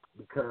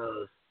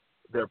because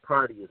their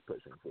party is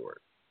pushing for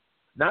it.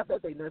 Not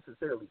that they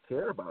necessarily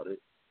care about it,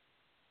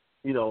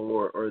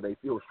 or they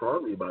feel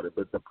strongly about it,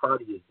 but the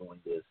party is doing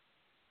this,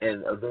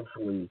 and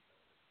eventually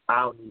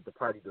I'll need the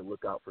party to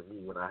look out for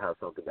me when I have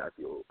something I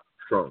feel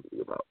strongly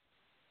about.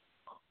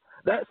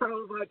 That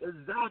sounds like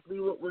exactly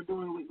what we're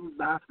doing with youth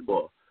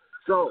basketball.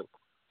 So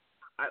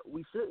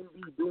we shouldn't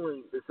be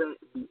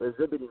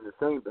exhibiting the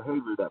same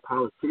behavior that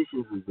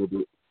politicians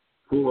exhibit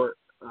for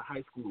a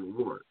high school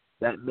award.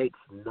 That makes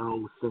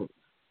no sense.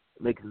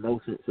 It makes no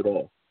sense at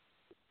all.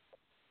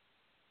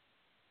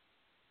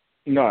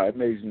 No, it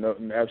makes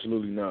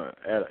absolutely none.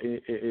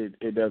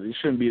 It doesn't. It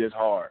shouldn't be this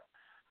hard.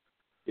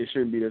 It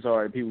shouldn't be this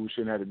hard. People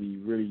shouldn't have to be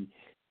really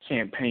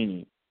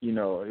campaigning.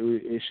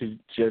 It should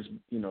just,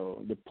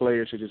 the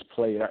players should just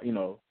play it out.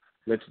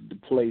 Let the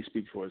play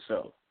speak for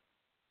itself.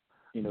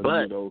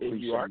 But if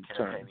you are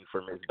campaigning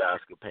for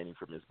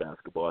Miss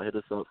Basketball, hit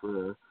us up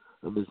for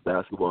a Miss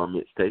Basketball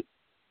mixtape.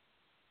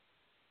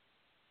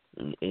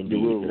 In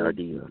our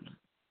DMs.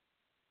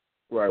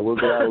 Right, we'll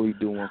gladly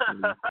do one for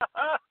you.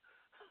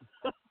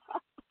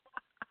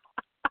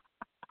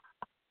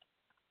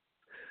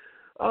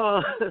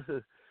 Oh,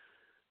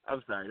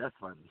 I'm sorry. That's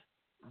funny.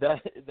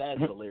 That's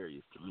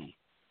hilarious to me.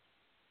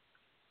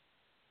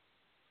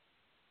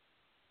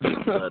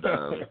 But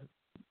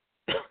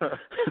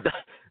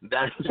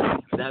that's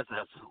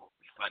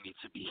absolutely funny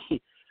to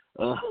me.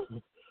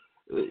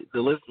 The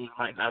listeners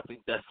might not think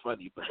that's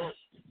funny, but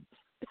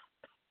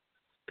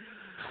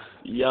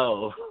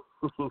yo,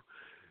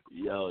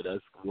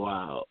 that's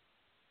wild.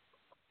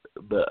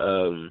 But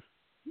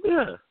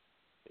yeah,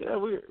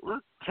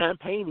 we're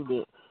campaigning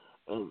it,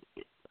 and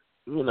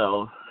you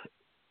know,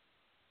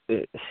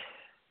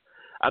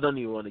 I don't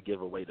even want to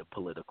give away the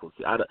political.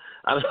 I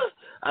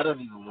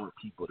don't even want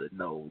people to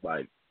know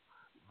like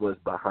what's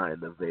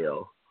behind the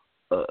veil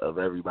of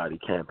everybody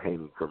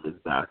campaigning for Miss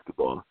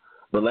Basketball.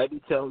 But let me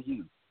tell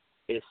you,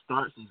 it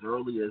starts as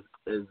early as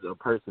a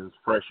person's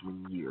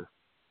freshman year.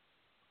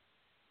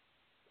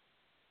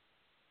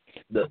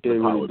 The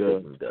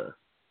politics does.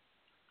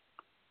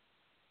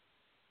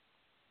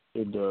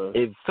 It does.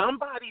 If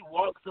somebody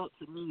walks up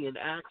to me and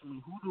asks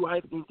me who do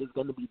I think is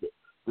going to be the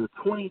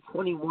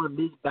 2021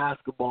 Miss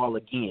Basketball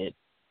again,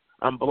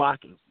 I'm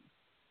blocking you.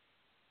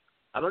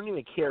 I don't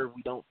even care if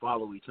we don't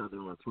follow each other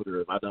on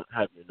Twitter if I don't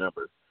have your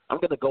number. I'm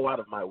going to go out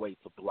of my way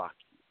to block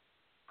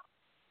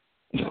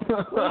you. What's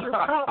your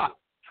problem?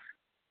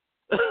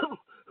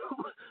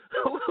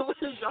 What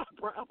is your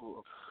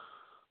problem?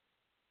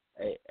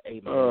 Hey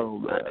man. Oh,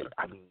 man.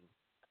 I mean,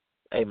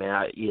 hey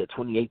man,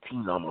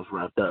 2018 almost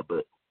wrapped up,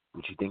 but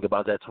what you think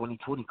about that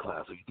 2020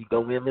 class? Or you think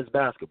they'll win Miss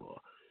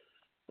Basketball?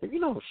 If you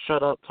don't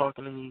shut up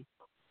talking to me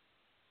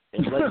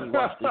and let me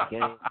watch this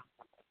game,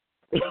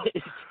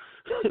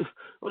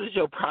 what is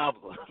your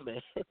problem,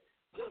 man?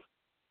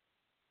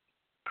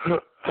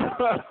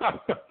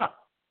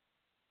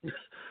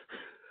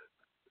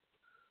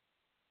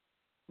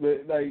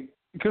 But like,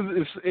 because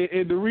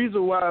and the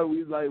reason why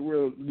we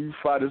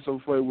find it so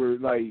funny, we're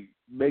like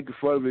making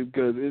fun of it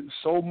because it's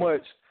so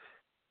much.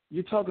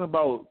 You're talking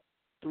about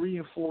 3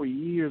 and 4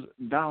 years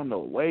down the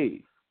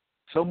way.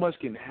 So much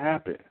can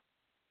happen.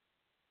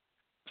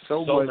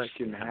 So much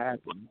can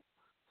happen.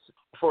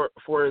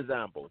 For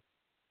example,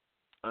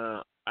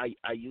 I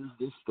use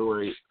this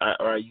story,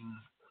 I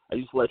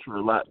use Fletcher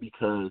a lot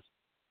because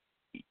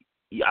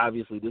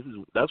obviously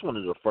that's one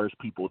of the first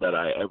people that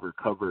I ever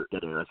covered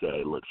that I said,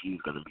 hey, look,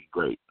 she's gonna be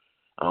great.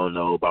 I don't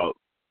know about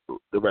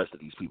the rest of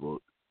these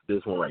people.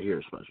 This one right here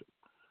is special.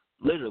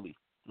 Literally,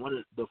 one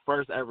of the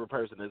first ever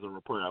person as a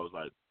reporter, I was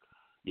like,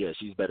 yeah,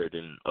 she's better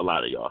than a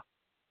lot of y'all.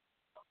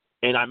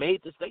 And I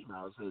made the statement.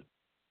 I said,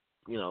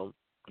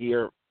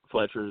 Gia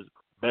Fletcher's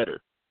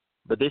better.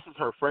 But this is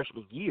her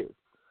freshman year.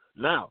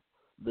 Now,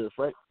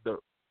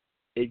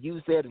 if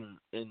you said in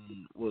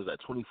what was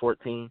that,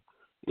 2014?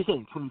 You said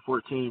in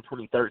 2014,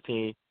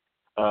 2013,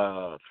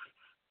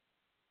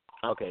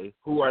 okay,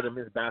 who are the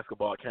Miss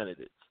Basketball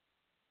candidates?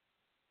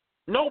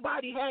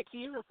 Nobody had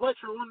Kiera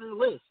Fletcher on their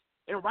list.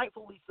 And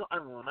rightfully so. I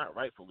mean, well, not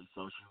rightfully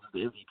so. She was the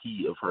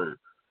MVP of her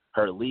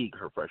league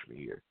her freshman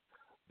year.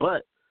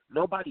 But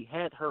nobody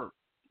had her.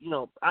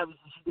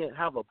 Obviously she didn't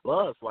have a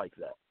buzz like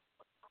that.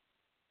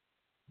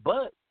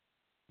 But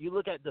you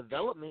look at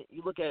development,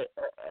 you look at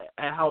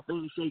how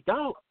things shake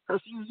out. Her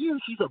senior year,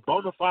 she's a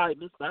bona fide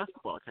Miss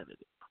Basketball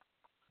candidate.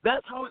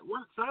 That's how it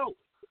works out.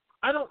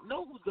 I don't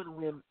know who's going to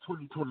win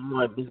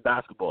 2021 Miss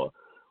Basketball.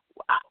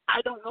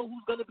 I don't know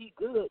who's going to be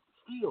good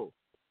still.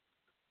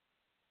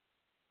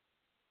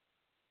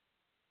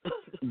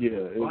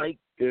 Yeah,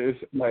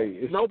 it's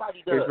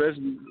nobody does.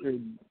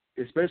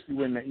 Especially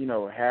when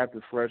half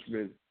the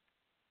freshmen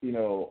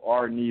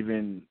aren't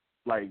even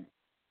like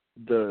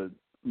the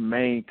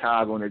main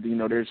cog on it.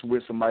 They're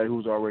with somebody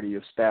who's already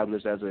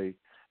established as a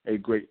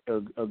good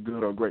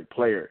or great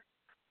player.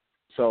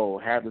 So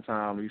half the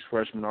time these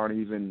freshmen aren't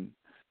even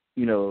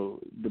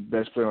the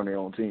best player on their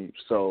own team.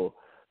 So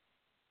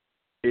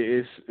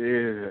that's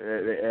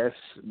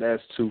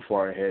too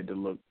far ahead to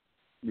look.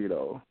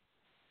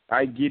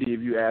 I get it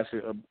if you ask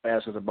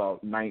us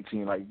about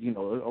 19,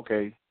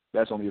 okay,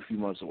 that's only a few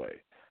months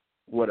away,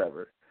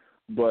 whatever.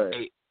 But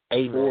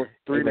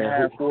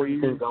 3.5, 4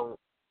 years.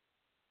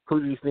 Who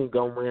do you think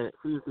gonna win?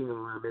 Who do you think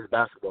gonna win Miss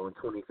Basketball in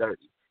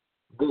 2030?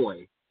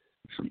 Boy.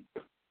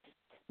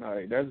 All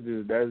right, that's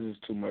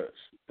just too much.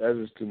 That's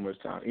just too much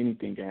time.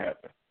 Anything can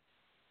happen.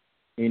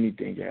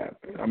 Anything can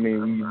happen. I mean,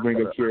 when you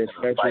bring up Kiera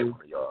Fletcher.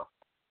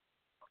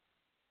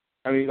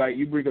 I mean,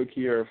 you bring up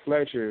Kiera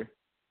Fletcher,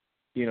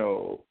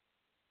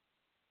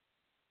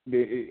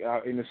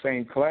 in the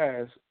same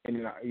class, and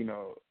then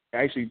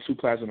actually 2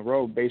 classes in a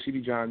row, Bay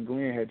City John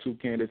Glenn had 2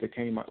 candidates that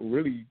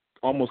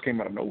almost came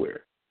out of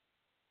nowhere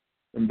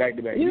in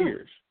back-to-back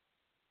years.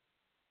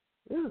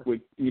 Yeah.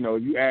 With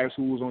you asked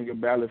who was on your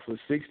ballot for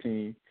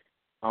 16,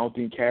 I don't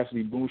think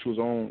Cassidy Booch was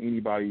on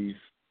anybody's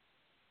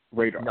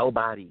radar.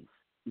 Nobody's.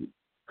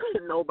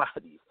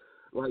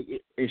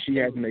 And she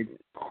has an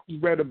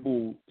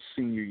incredible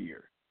senior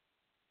year.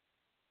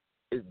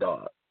 It's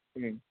dog.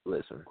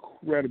 Listen.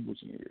 Incredible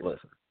senior year.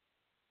 Listen.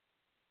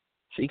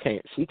 She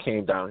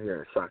came down here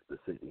and shocked the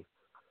city.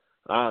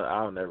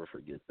 I'll never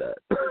forget that.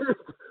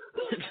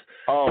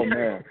 Oh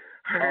man.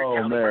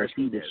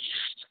 She was.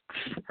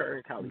 Her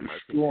and Callie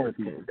Martinez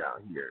came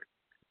down here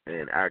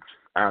and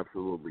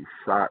absolutely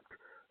shocked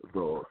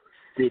the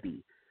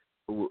city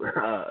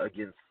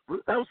against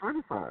that was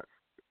Renaissance.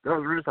 That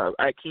was Renaissance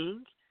at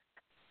King.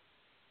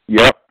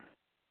 Yep.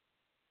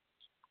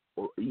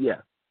 Well,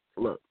 yeah.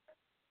 Look,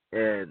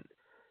 and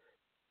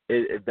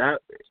if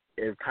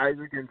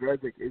Kaiser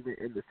Gendrezic isn't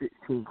in the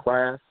 16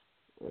 class,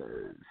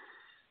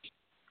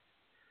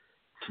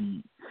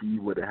 she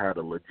would have had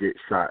a legit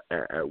shot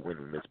at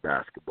winning this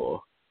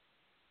basketball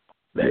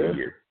that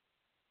year.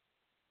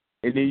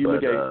 And then you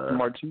look at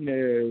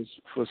Martinez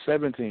for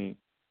 17.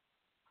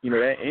 You know,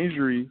 that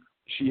injury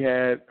she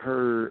had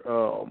her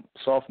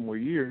sophomore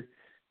year.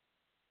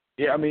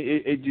 Yeah, I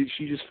mean,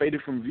 she just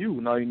faded from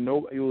view. Now, it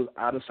was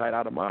out of sight,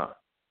 out of mind.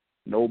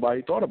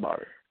 Nobody thought about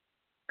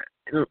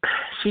her.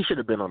 She should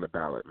have been on the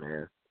ballot,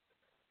 man.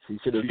 She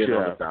should have been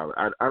on the ballot.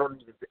 I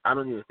don't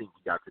even think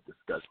we got to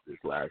discuss this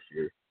last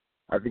year.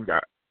 I think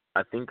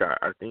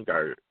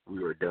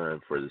we were done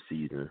for the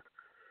season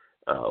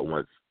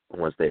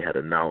once they had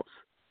announced.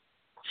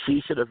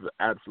 She should have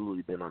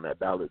absolutely been on that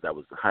ballot. That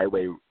was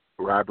highway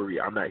robbery.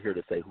 I'm not here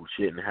to say who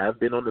shouldn't have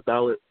been on the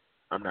ballot.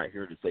 I'm not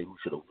here to say who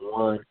should have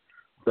won.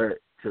 But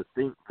to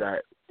think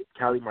that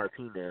Callie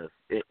Martinez,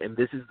 and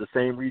this is the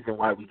same reason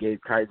why we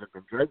gave Kaiser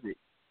Gendrezic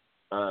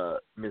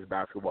Miss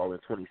Basketball in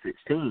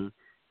 2016,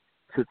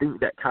 to think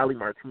that Callie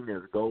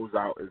Martinez goes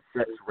out and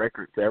sets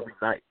records every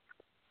night,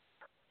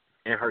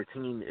 and her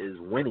team is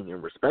winning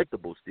and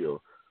respectable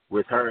still,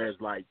 with her as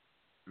like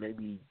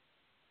maybe,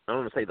 I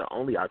don't want to say the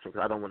only option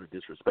because I don't want to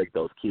disrespect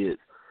those kids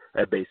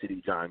at Bay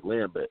City John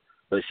Glenn, but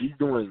she's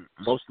doing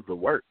most of the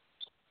work.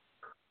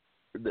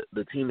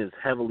 The team is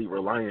heavily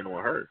relying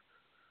on her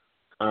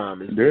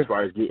as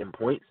far as getting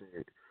points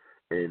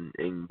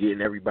and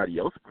getting everybody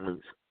else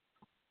points.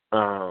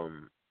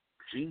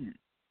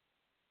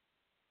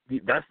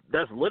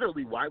 That's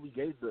literally why we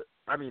gave the.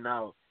 I mean,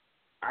 now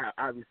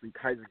obviously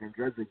Kaiser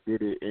Gendrezic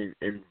did it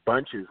in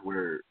bunches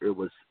where it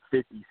was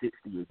 50,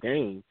 60 a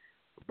game,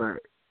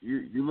 but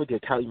you look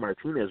at Callie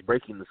Martinez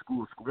breaking the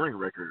school scoring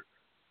record,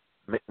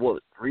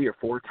 3 or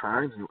 4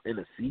 times in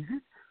a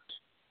season.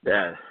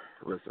 The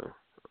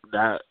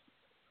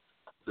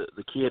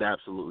kid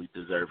absolutely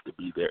deserved to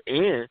be there,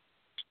 and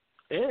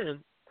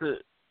to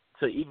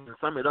even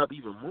sum it up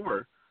even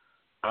more,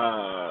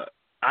 I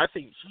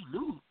think she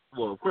knew.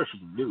 Well, of course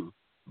she knew,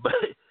 but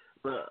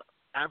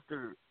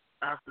after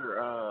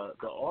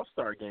the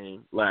All-Star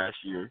game last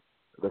year,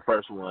 the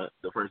first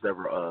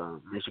ever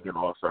Michigan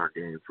All-Star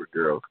game for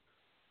girls,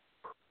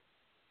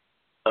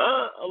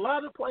 a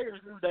lot of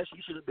players knew that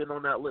she should have been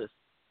on that list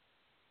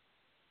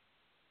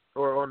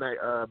or on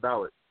that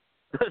ballot.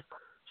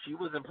 She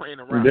wasn't playing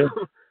around. Yeah.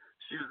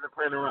 She wasn't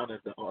playing around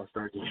at the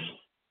All-Star game.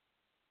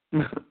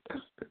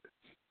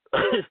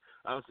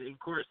 I was in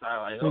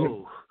courtside like,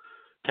 oh,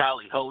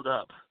 Callie, hold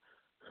up.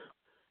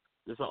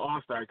 It's an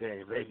All-Star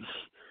game, baby.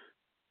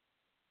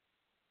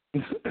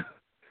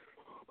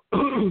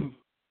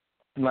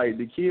 Like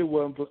the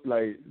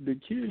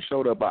kid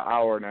showed up an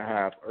hour and a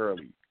half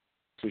early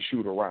to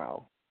shoot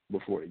around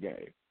before the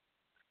game.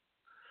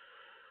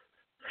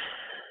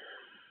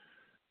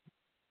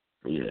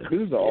 Yeah,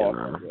 this is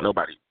awesome.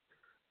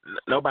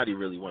 Nobody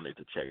really wanted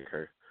to check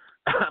her.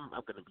 I'm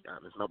gonna be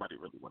honest. Nobody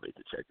really wanted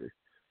to check her.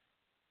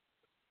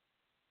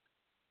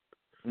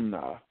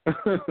 Nah.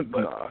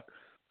 Nah.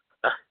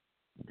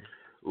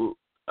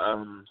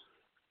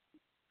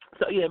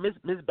 So yeah,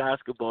 Miss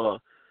Basketball.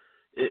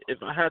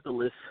 If I had to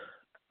list,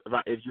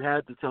 if you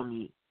had to tell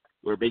me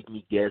or make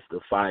me guess the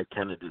 5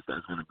 candidates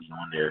that's going to be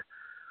on there,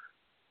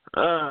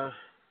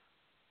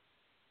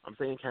 I'm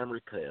saying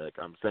Cameron Cook.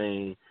 I'm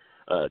saying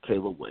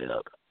Kayla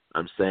Webb.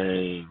 I'm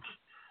saying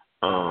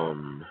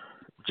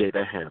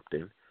Jada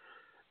Hampton.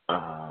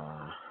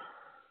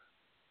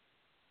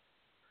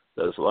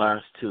 Those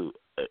last 2,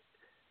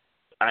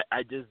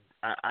 I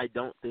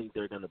don't think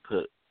they're going to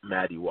put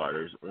Maddie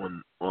Waters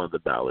on the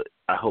ballot.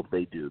 I hope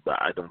they do,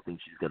 but I don't think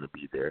she's going to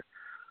be there.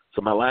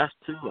 So my last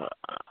 2,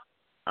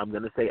 I'm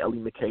going to say Ellie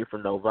McKay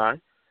from Novi,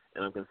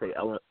 and I'm going to say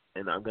Ella,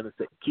 and I'm going to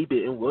say keep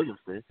it in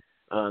Williamson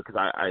because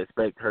I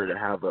expect her to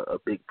have a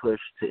big push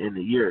to end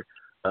the year.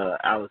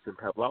 Allison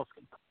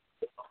Pavlovsky.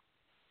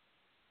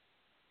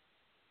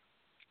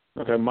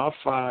 Okay, my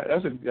 5.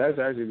 That's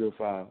actually a good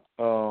 5.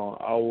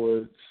 I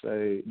would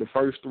say the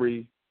first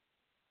 3.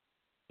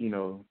 You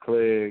know,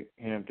 Clegg,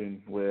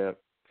 Hampton, Webb.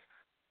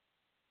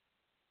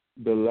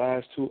 The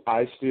last 2,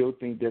 I still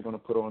think they're going to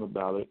put on the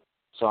ballot,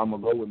 so I'm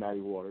going to go with Maddie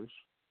Waters.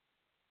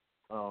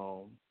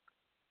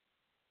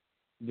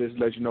 Just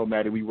to let you know,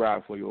 Maddie, we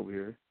ride for you over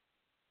here.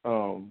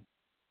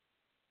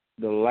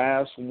 The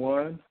last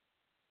one,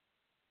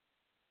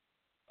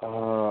 and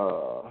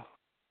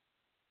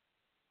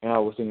I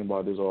was thinking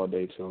about this all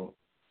day, too.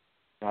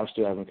 I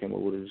still haven't come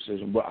up with a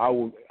decision, but I'm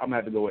going to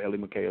have to go with Ellie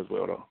McKay as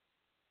well, though.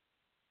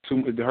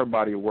 Her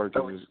body of work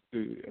is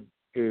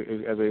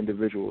as an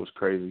individual is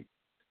crazy.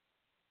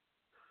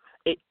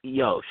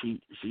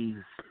 She's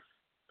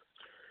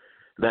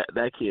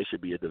that kid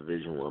should be a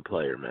Division I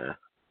player, man.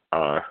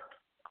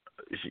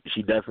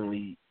 She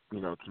definitely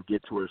can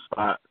get to her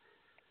spot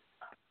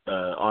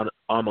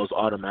almost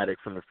automatic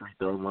from the free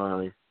throw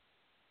line.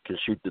 Can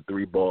shoot the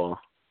 3 ball.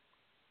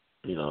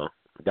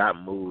 got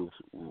moves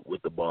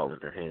with the ball in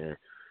her hand.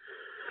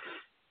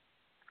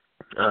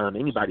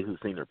 Anybody who's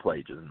seen her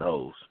play just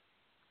knows.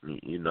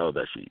 You know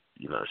that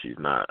she's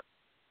not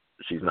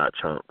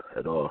chump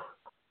at all.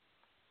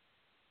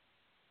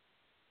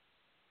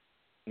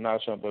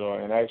 Not chump at all,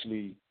 and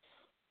actually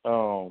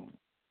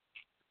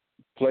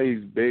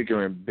plays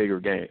bigger and bigger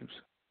games.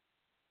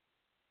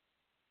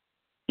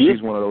 Yeah.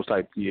 She's one of those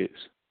type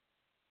kids.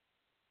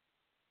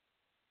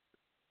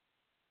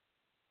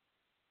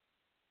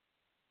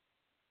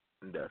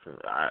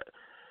 Definitely.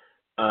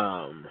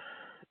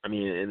 I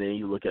mean, and then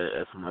you look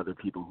at some other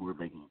people who are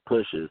making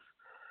pushes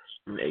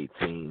in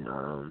 18.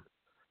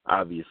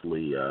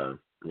 Obviously,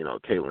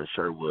 Caitlin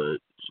Sherwood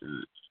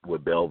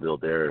with Belleville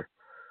there.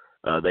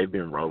 They've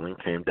been rolling.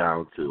 Came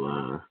down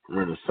to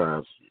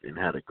Renaissance and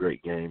had a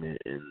great game, and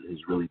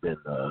has really been,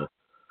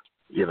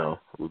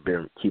 we've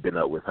been keeping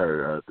up with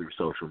her through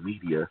social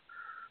media.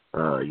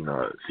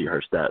 See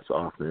her stats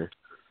often.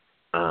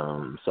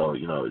 So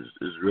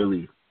it's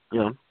really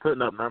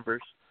putting up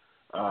numbers.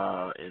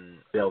 And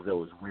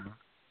Belleville is winning.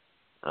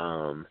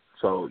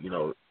 So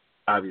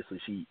obviously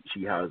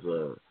she has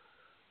a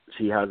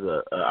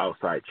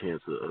outside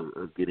chance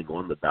of getting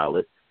on the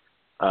ballot.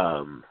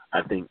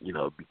 I think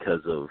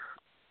because of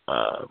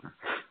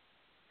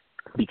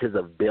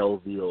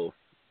Belleville,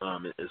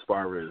 as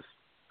far as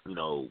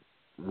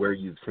where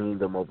you've seen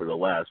them over the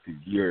last few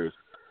years,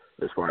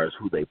 as far as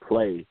who they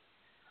play,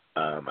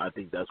 I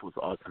think that's what's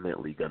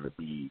ultimately going to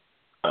be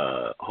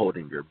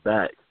holding her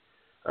back.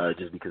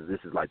 Just because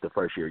this is like the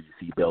first year you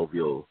see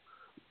Belleville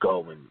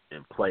go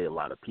and play a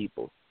lot of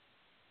people,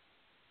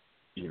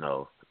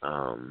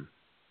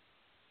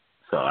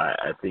 So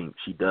I think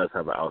she does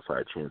have an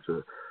outside chance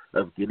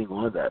of getting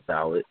on that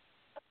ballot.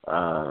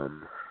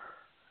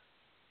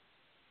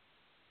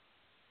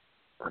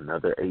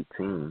 Another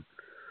 18.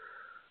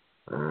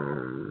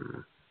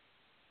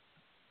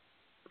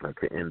 I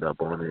could end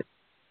up on it.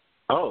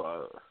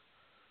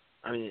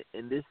 I mean,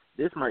 and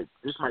this might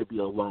be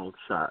a long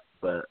shot,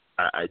 but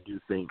I do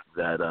think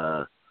that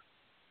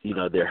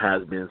there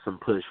has been some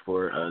push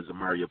for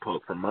Zamaria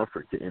Polk from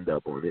Mumford to end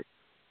up on it.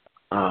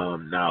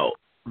 Now,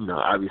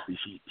 obviously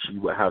she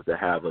would have to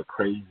have a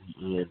crazy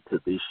end to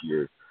this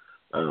year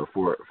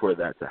for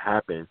that to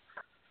happen.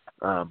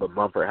 But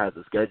Mumford has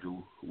a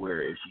schedule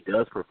where if she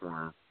does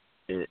perform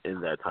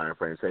in that time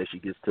frame, say she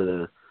gets to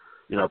the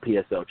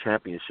PSL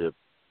championship,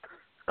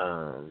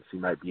 she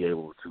might be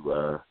able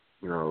to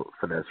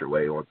finesse her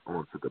way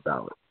onto the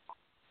ballot.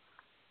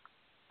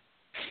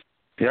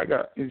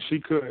 Yeah, she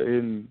could.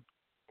 In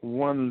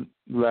one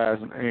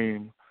last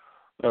name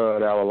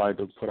that I would like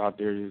to put out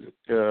there is,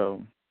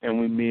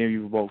 and me and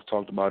you both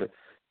talked about it,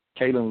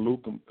 Kayla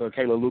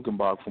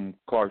Lukenbach from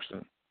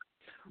Clarkston,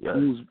 yes.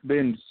 Who's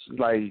been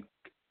like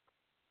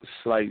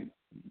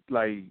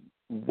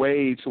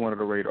way too under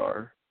the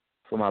radar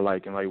for my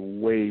liking, like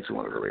way too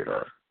under the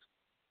radar.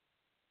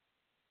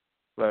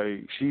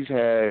 Like she's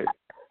had,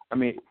 I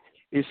mean,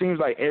 it seems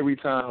like every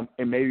time,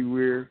 and maybe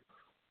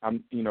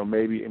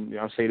maybe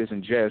I'll say this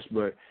in jest,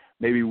 but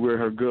maybe we're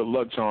her good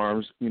luck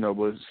charms, but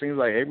it seems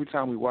like every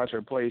time we watch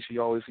her play, she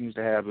always seems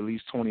to have at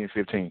least 20 and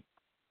 15.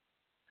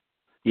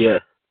 Yeah.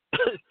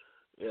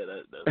 Yeah,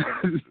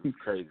 that's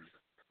crazy.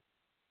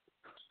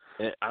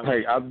 Hey,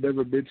 I've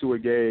never been to a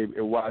game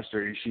and watched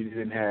her and she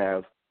didn't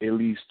have at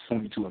least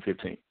 22 and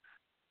 15.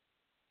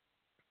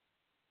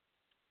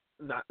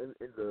 And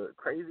the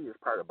craziest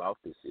part about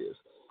this is,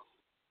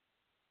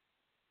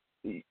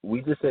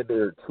 we just said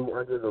they're too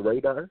under the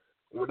radar.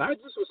 When I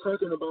just was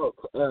talking about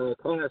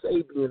Class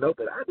A being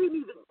open,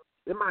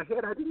 in my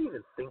head, I didn't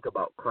even think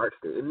about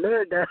Clarkston. And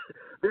they're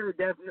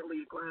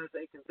definitely a Class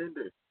A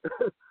contender.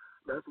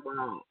 That's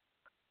wild.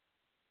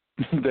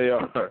 They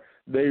are.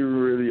 They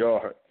really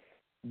are.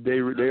 They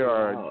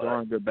are a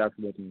darn good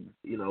basketball team.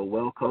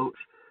 Well coached.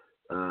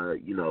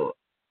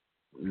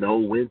 Know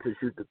when to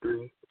shoot the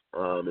three.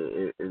 And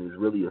is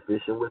really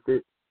efficient with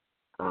it.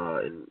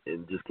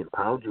 And just can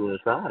pound you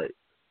inside.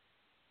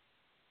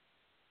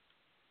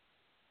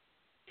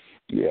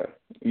 Yeah,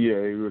 they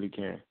really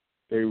can.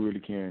 They really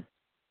can.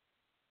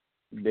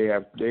 They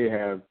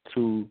have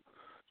two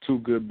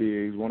good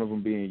bigs. One of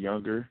them being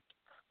younger.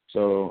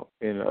 So,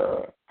 and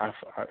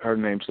her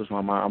name slips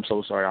my mind. I'm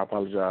so sorry. I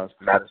apologize.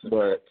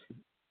 But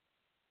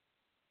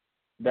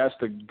that's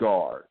the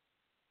guard.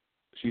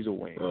 She's a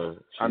wing.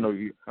 I know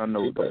you. I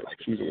know that.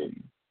 She's a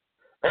wing.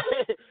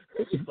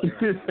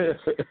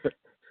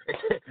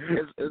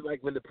 It's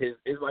like when the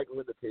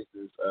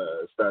Pistons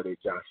started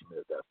Josh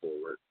Smith at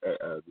forward at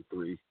the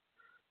three.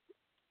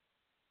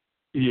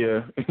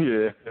 Yeah.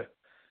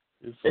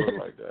 It's sort of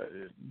like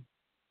that.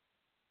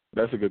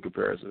 That's a good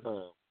comparison.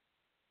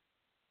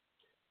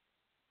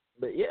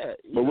 But yeah,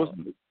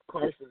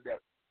 Clarkston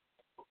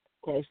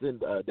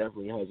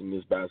definitely has a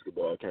missed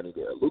basketball kind of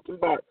there.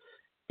 Lukenbach,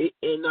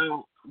 and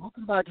now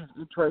Lukenbach is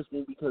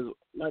interesting because,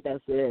 like I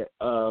said,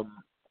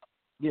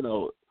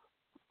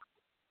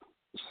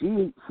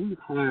 she's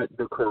had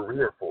the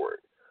career for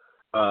it.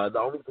 The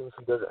only thing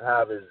she doesn't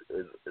have is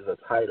a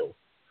title.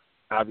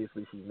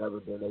 Obviously, she's never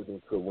been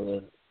able to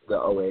win the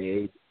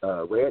OAA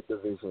Red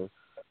Division,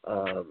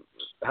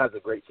 has a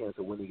great chance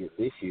of winning it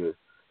this year.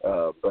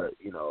 But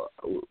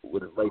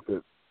with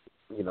Lathrop,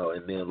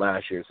 and then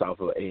last year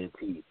Southfield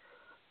A&T,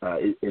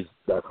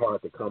 that's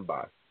hard to come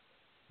by.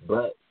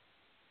 But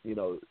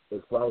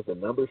as far as the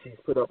numbers she's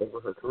put up over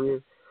her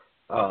career,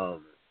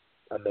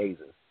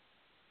 amazing.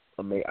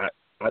 I mean,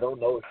 I don't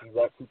know if she's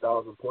at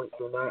 2,000 points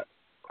or not.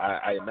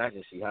 I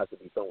imagine she has to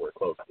be somewhere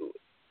close to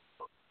it.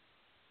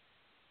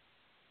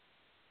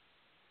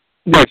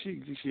 Yeah,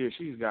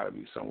 she's got to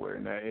be somewhere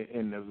in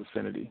the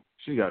vicinity.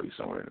 She's got to be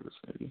somewhere in the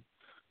vicinity.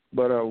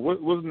 But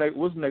what's next?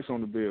 What's next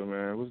on the bill,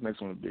 man? What's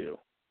next on the bill?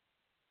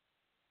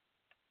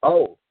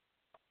 Oh,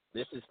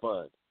 this is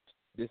fun.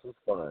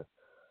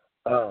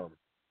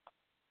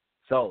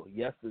 So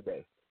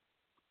yesterday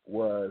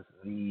was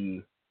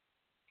the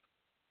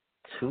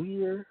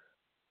 3-year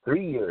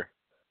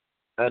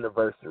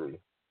anniversary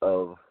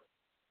of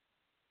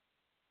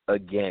a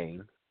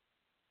game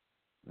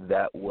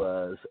that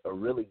was a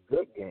really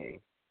good game.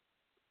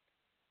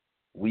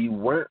 We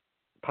weren't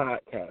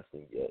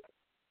podcasting yet.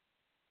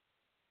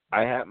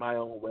 I had my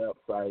own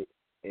website,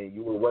 and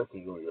you were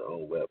working on your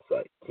own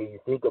website. Can you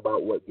think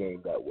about what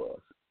game that was?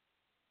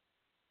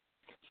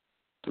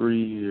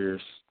 3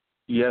 years.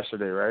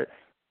 Yesterday, right?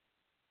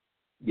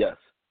 Yes.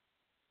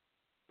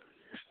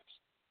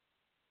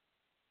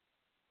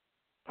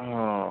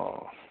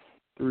 Oh,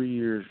 3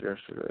 years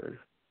yesterday.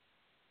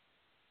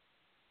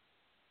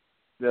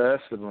 Yeah,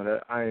 that's slipping.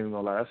 I ain't even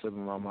gonna lie, that's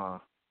slipping my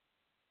mind.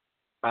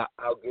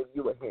 I'll give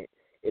you a hint.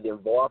 It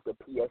involved a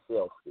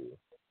PSL school.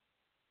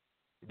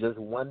 Just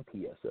one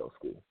PSL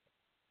school.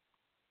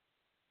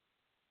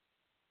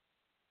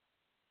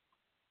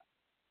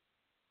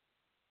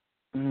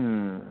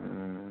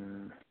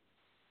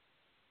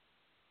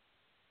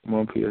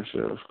 One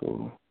PSL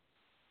school.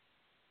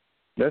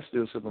 That's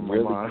still slipping my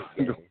mind.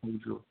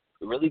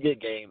 Really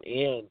good game,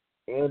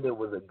 and it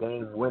was a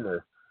game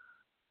winner.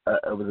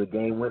 It was a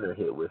game winner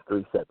hit with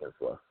 3 seconds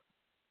left.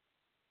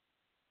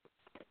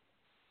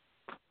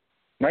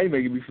 Now you're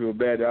making me feel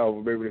bad that I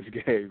was remember this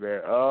game,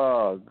 man.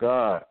 Oh,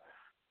 God.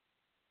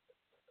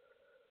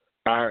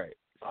 All right.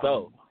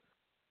 So,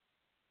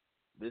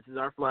 this is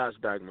our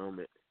flashback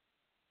moment.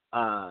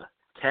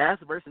 Cass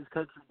versus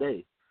Country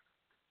Day.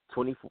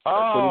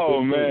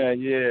 2015. Man.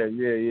 Yeah.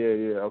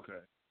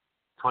 Okay.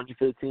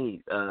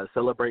 2015.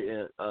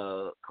 Celebrating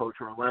Coach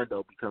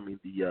Orlando becoming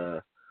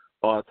the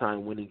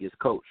all-time winningest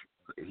coach,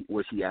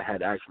 which he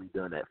had actually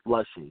done at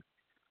Flushing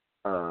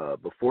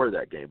before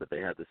that game, but they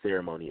had the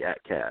ceremony at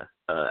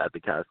the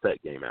Cass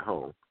Tech game at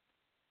home.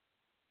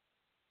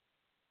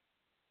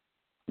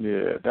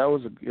 Yeah, that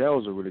was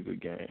a really good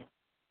game.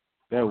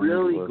 That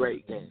really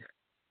great game.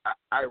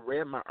 I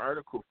read my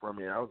article from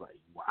it. I was like,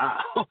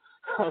 wow.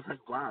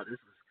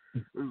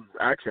 This is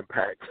action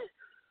packed.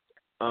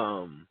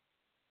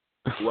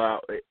 Wow,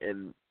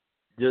 and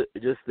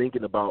just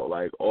thinking about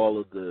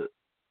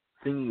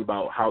thinking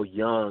about how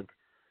young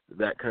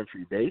that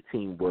Country Day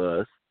team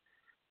was,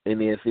 and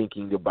then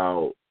thinking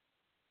about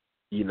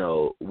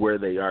where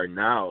they are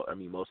now. I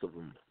mean, most of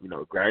them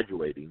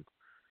graduating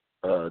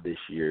this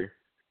year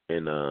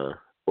and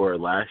or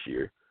last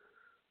year.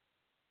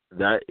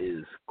 That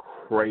is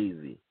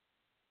crazy.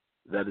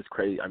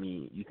 I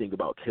mean, you think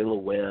about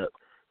Kayla Webb,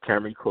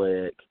 Cameron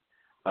Clegg,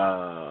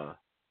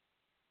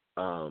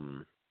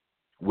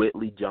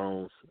 Whitley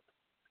Jones,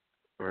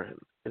 or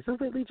is it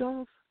Whitley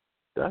Jones?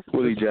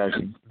 Willie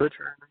Jackson.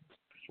 Butcher.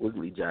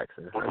 Whitley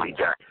Jackson.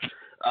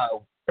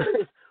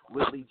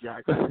 Whitley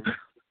Jackson.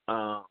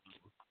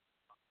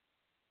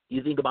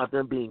 You think about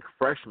them being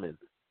freshmen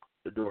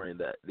during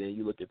that. Then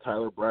you look at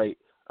Tyler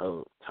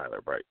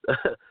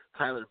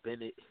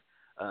Bennett,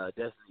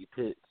 Destiny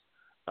Pitts.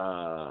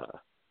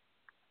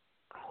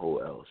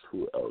 Who else?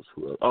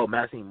 Oh,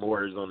 Maxine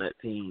Moore is on that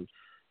team.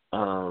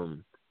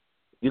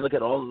 You look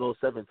at all of those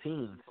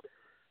 17s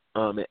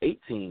and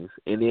 18s,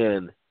 and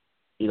then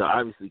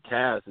obviously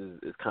Cass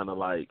is kind of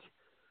like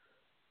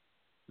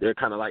they're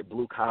kind of like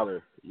blue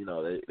collar.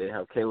 They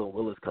have Kaylin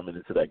Willis coming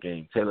into that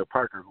game, Taylor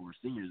Parker, who were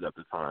seniors at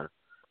the time,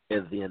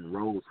 and then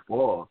Rose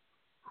Fall,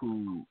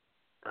 who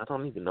I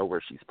don't even know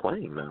where she's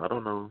playing now. I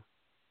don't know.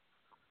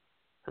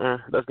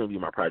 That's going to be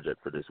my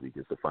project for this week,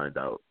 is to find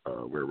out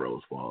where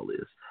Rose Fall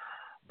is.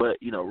 But,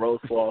 Rose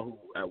Fall, who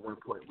at one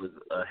point was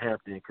a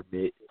Hampton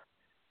commit,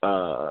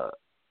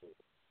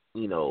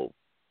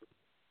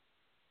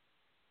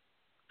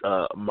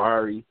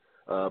 Mari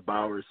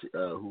Bowers,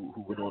 who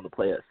went on to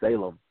play at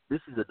Salem.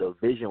 This is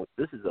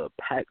a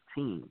packed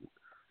team.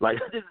 Like,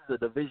 this is a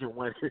Division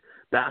I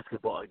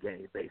basketball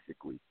game,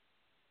 basically.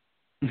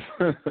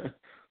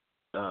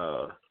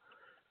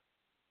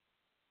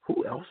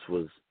 Who else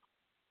was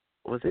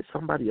it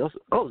somebody else?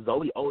 Oh,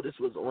 Zoe Otis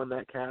was on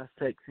that Cass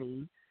Tech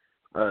team.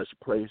 She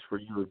plays for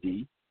U of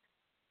D.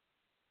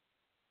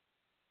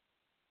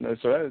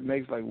 So that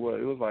makes like what?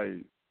 It was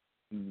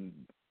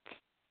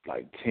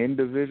like 10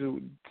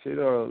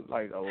 or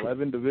like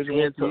 11 Division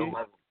I teams?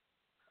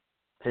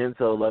 10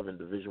 to 11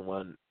 Division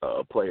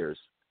I players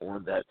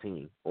on that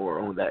team or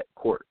on that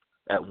court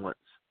at once.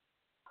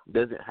 It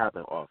doesn't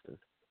happen often.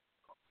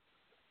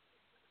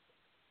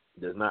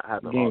 Does not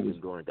happen game often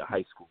during the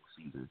high school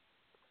season.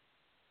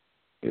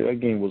 Yeah,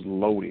 that game was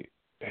loaded.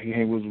 That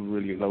game was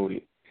really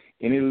loaded.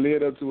 And it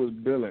led up to his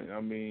billing.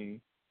 I mean,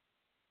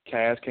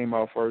 Cass came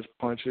out first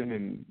punching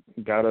and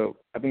got up,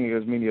 I think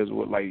as many as,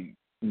 9,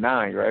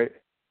 right?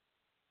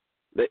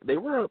 They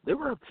were up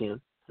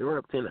 10. They were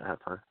up 10 at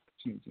halftime.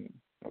 10.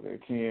 Okay,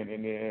 10.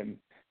 And then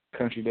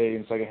Country Day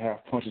in the second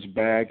half punches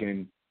back,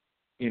 and,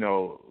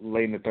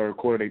 late in the third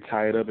quarter they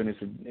tie it up, and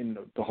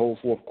the whole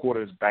fourth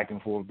quarter is back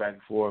and forth, back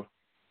and forth.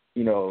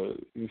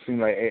 It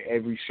seemed like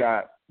every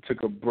shot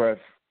took a breath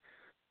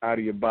out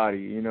of your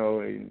body,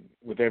 and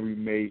with every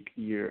make,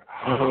 you're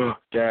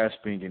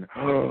gasping and,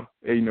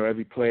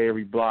 every play,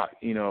 every block,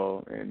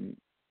 and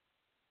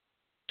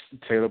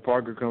Taylor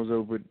Parker comes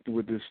up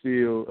with the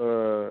steal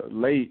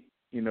late,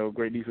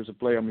 great defensive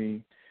play. I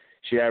mean,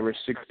 she averaged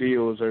 6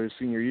 steals her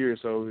senior year,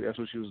 so that's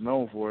what she was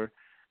known for.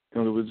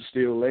 Comes up with the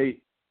steal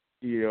late,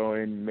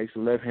 and makes a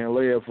left-hand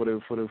layup for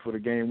the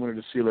game winner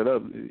to seal it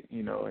up,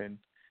 and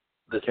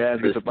the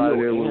Cavs gets up out of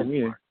there with a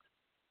win.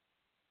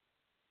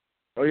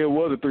 Oh, yeah, it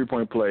was a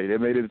 3-point play. They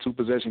made it a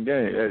 2-possession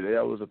game.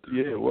 That was it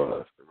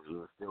was. It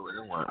was still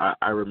in one.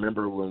 I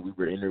remember when we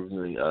were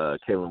interviewing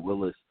Kaylin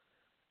Willis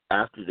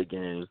after the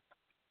game,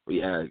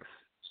 we asked,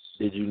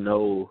 did you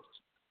know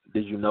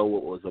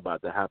what was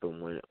about to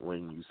happen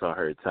when you saw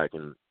her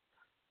attacking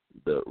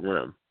the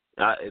rim?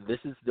 This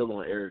is still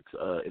on Eric's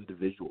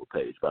individual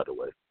page, by the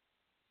way,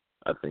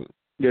 I think.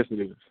 Yes, it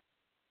is.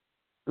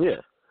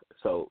 Yeah.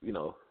 So,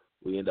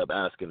 we end up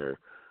asking her,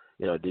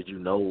 did you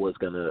know what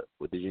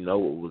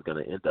was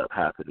gonna end up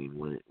happening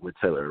when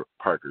Taylor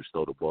Parker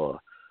stole the ball?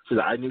 She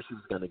said, I knew she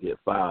was gonna get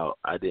fouled.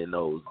 I didn't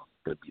know it was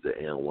gonna be the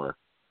N1.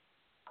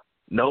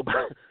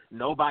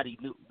 Nobody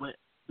knew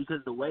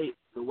because the way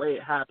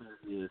it happens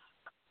is,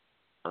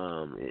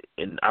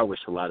 and I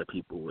wish a lot of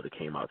people would have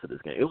came out to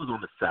this game. It was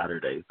on a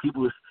Saturday.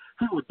 People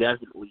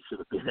definitely should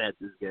have been at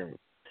this game.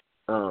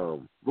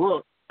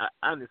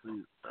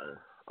 Honestly,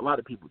 a lot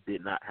of people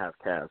did not have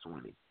Cavs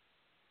winning.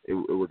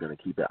 We're gonna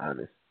keep it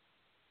honest.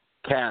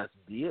 Cavs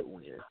did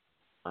win,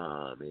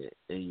 and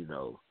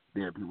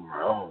then people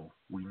were, oh,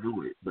 we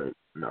knew it, but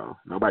no,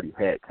 nobody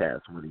had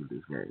Cavs winning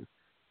this game.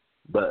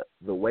 But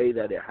the way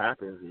that it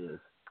happens is,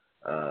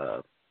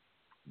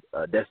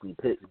 Destiny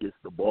Pitts gets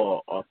the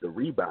ball off the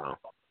rebound,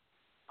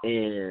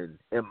 and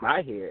in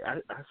my head,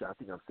 I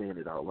think I'm saying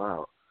it out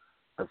loud.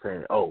 I'm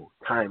saying, oh,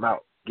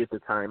 timeout, get the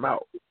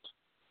timeout.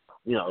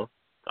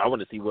 I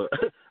want to see what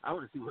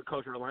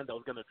Coach Orlando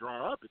is going to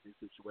draw up in this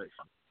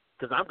situation,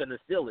 because I'm going to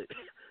steal it.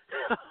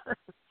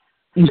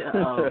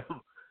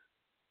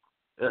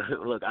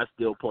 Look, I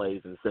steal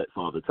plays and sets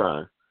all the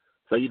time.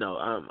 So,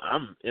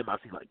 I'm in my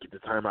seat like, get the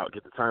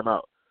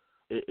timeout.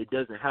 It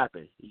doesn't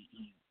happen.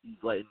 He's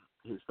letting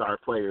his star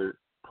player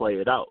play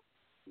it out.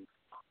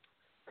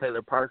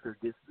 Taylor Parker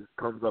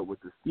comes up with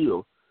the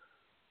steal.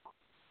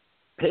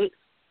 Pitts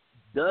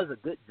does a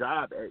good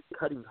job at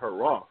cutting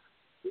her off.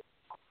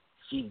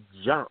 She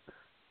jumps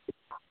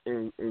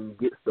and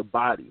gets the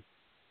body.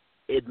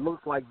 It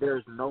looks like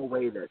there's no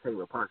way that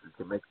Taylor Parker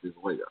can make this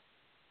layup.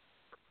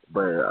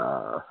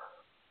 But,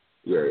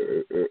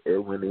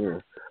 it went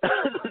in.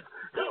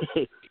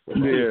 It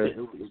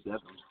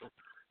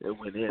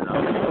went in.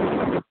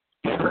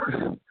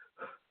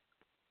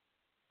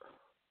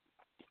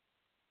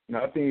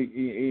 I think,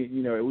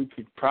 we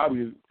could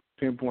probably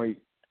pinpoint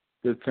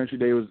the Country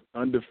Day was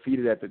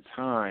undefeated at the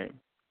time.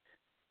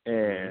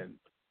 And,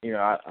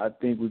 I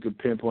think we could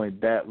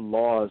pinpoint that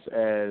loss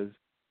as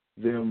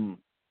them,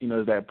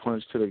 that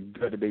punch to the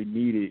gut that they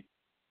needed,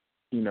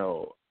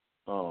 now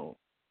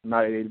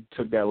they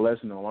took that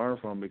lesson to learn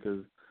from,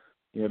 because,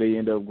 they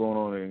ended up going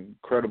on an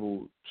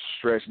incredible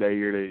stretch that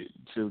year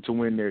to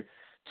win that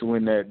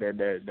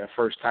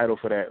first title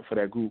for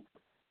that group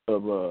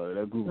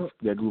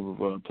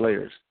of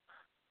players.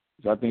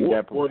 So I think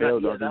that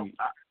propelled.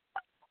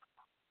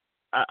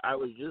 I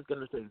was just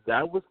gonna say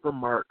that was the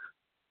mark.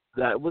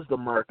 That was the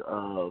mark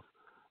of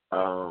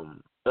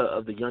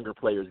the younger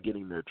players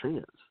getting their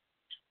chance.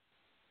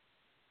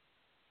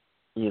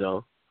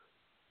 Yeah,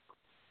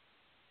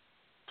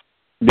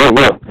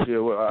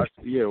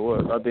 it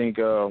was. I think,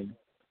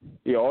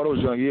 all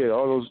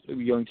those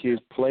young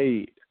kids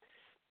played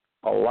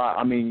a lot.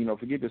 I mean,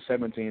 forget the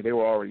 17, they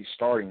were already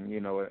starting,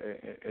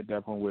 at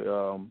that point with,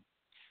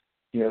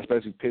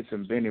 especially Pitts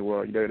and Benny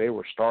they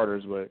were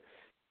starters, but,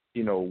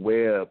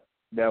 Webb,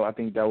 I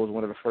think that was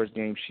one of the first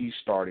games she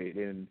started,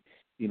 and,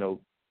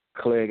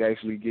 Clegg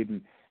actually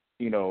getting,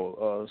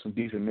 some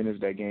decent minutes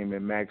that game,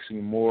 and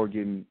Maxine Moore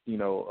getting,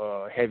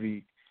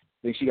 heavy.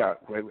 I think she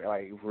got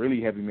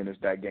really heavy minutes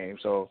that game.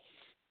 So,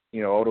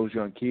 all those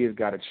young kids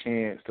got a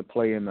chance to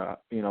play in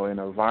in an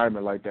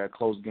environment like that,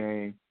 close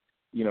game.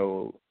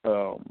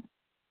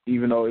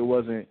 Even though it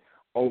wasn't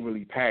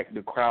overly packed,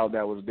 the crowd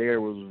that was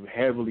there was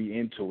heavily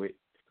into it.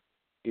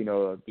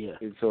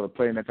 And so to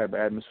play in that type of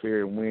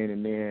atmosphere and win,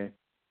 and then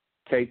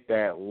take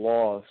that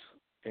loss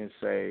and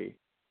say,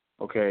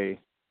 okay,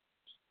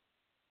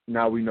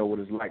 now we know what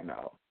it's like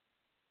now.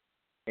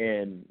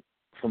 And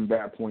from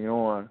that point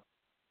on,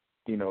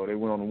 they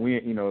went on to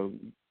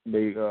win,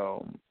 they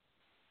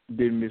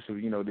didn't miss a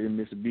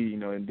beat,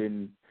 and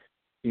didn't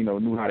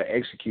knew how to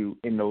execute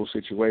in those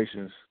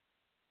situations,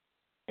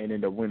 and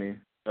ended up winning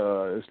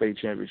a state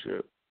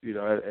championship.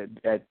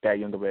 At that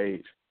young of an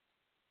age,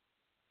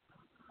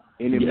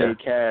 and it made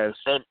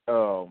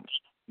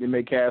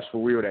Cass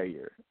for real that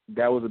year.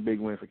 That was a big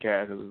win for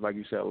Cass because, like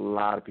you said, a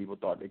lot of people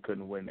thought they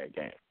couldn't win that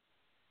game.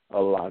 A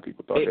lot of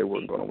people thought they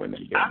weren't going to win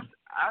that game.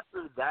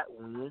 After that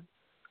win,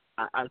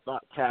 I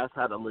thought Cass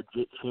had a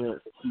legit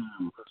chance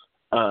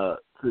to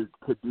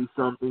do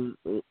something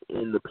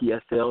in the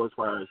PSL as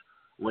far as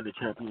win the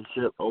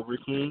championship over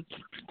King,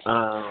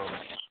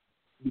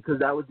 because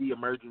that was the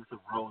emergence of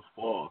Rose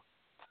Fall,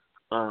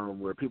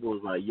 where people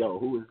was like, "Yo,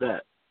 who is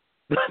that?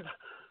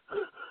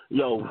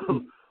 Yo,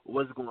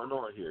 what's going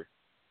on here?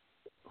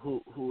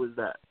 Who is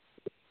that?"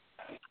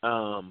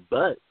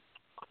 But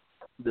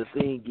the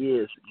thing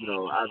is,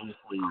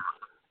 obviously,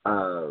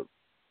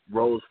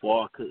 Rose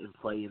Fall couldn't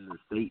play in the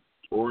state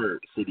or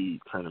city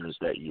tournaments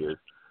that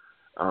year,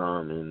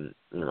 and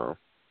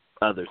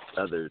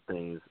other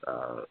things,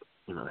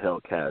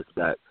 held Cass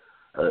back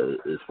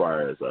as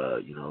far as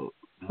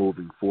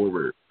moving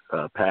forward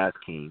past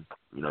King.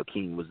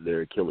 King was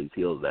their Achilles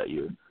heel that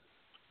year,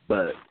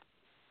 but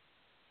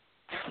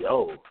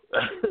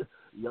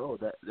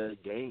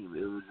that game,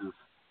 it was just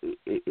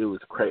it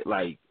was crazy.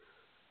 Like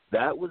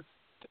that was,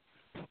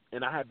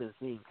 and I have been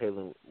seeing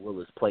Kaylin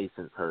Willis play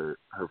since her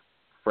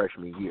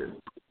freshman year.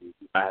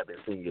 I have been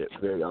seeing it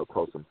very up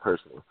close and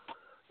personal,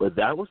 but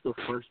that was the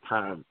first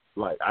time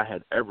like I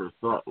had ever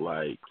thought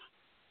like,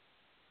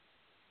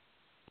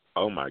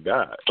 oh my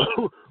God,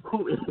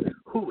 who is this?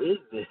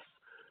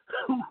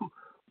 Who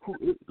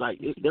is like?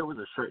 There was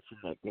a stretch in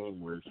that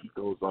game where she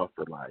goes off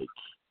for like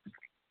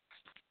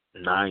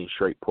 9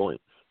 straight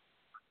points.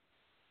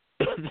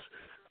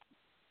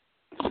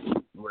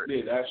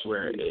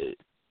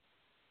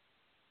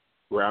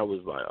 where I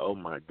was like, oh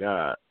my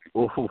God,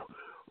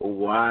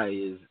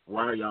 why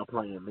are y'all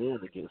playing men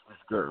against this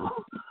girl?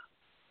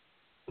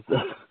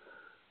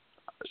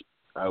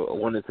 I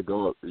wanted to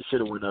go up.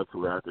 Should have went up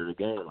to her after the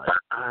game. Like,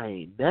 I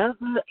ain't never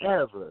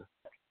ever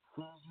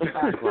seen you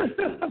act like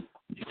this.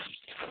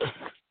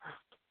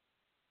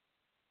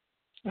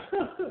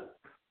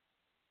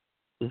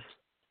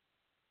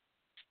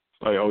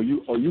 Like,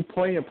 you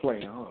playing,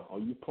 huh? Oh,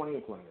 you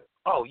playing.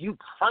 Oh, you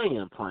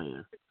playing.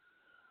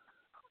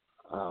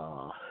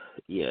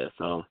 Yeah.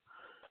 So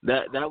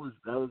that was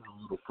a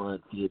little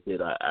fun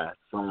tidbit I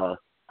saw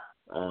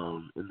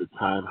in the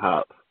Time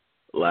Hop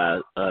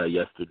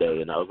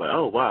yesterday, and I was like,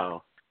 oh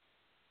wow,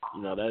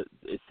 that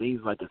it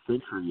seems like a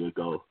century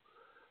ago,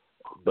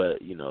 but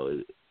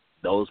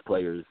those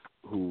players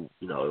who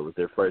it was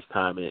their first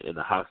time in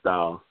a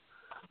hostile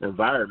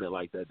environment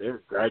like that,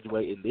 they're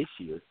graduating this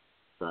year.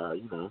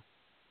 So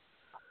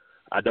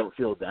I don't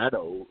feel that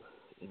old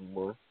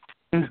anymore.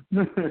 You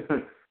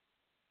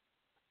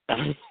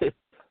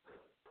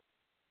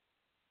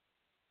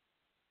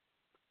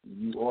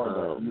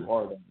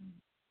are that.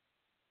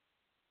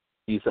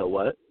 You said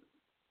what?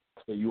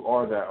 So you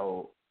are that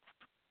old.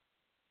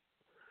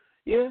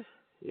 Yeah,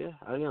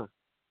 I am.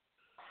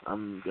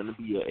 I'm gonna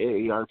be an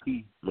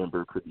AARP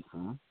member pretty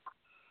soon.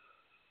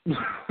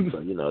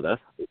 So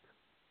that's it.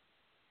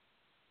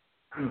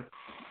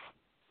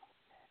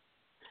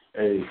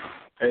 Hey,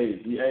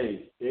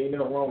 ain't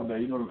nothing wrong with that.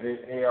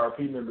 AARP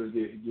members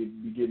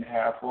be getting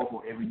half off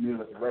on every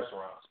meal at the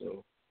restaurant.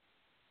 So,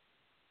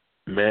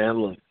 man,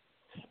 look.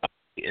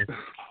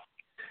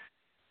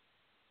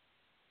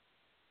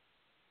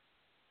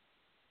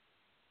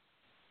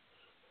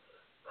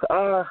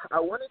 I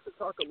wanted to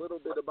talk a little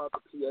bit about the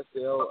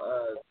PSL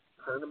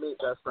tournament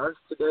that starts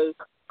today.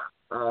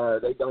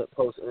 They don't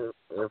post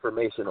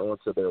information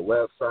onto their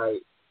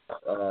website.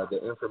 The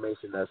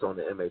information that's on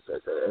the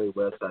MHSAA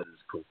website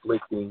is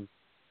conflicting,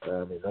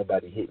 and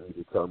nobody hit me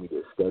to tell me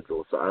their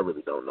schedule, so I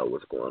really don't know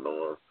what's going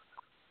on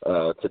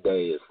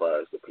today as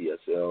far as the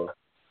PSL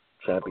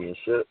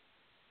championship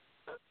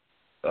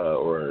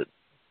or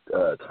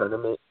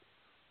tournament.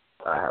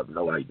 I have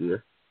no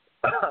idea.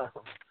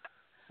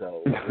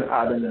 So we'll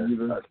try to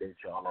update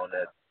y'all on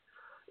that.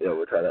 Yeah,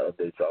 we'll try to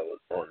update y'all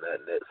on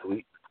that next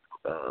week.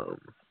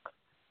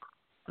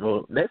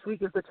 Well, next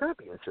week is the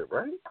championship,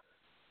 right?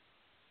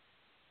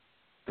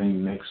 I think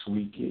next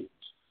week is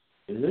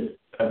it?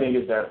 I think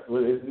it's that.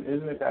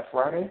 Isn't it that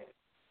Friday?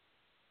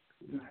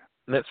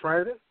 Next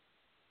Friday?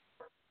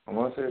 I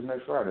want to say it's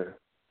next Friday.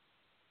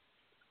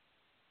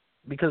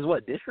 Because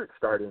what, districts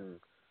start in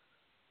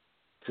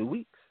 2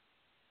 weeks?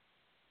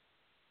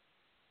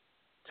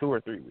 2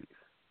 or 3 weeks?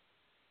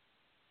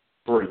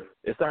 3.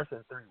 It starts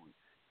in 3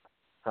 weeks.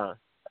 Huh?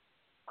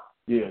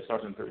 Yeah, it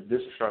starts in 3.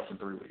 District starts in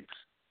 3 weeks.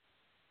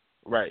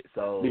 Right.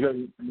 So because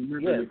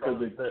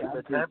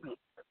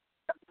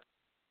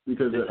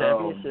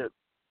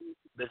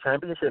the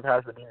championship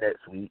has to be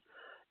next week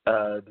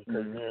because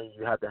then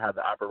you have to have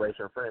the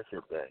Operation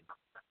Friendship game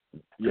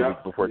 2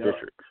 weeks before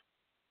districts.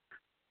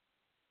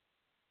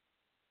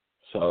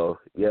 So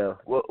yeah,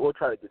 we'll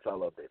try to get y'all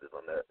updated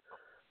on that.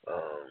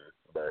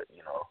 But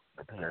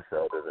the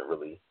PSL doesn't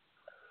really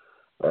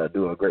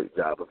do a great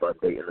job of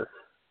updating us.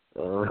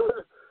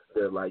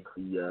 They're like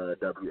the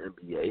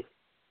WNBA.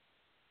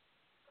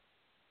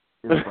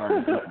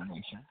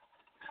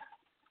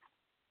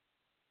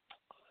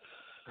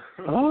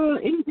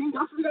 Anything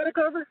else we got to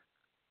cover?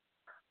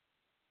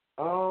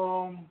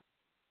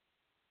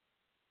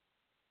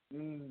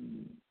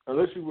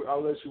 Unless you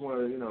want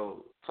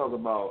to, talk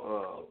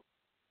about,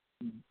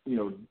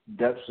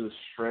 depths of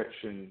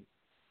stretch and,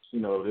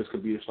 this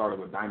could be the start of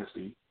a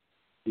dynasty,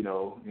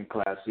 in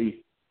Class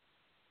C.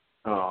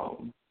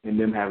 And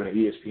them having an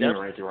ESPN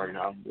ranking right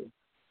now.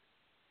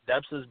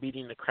 Depths is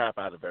beating the crap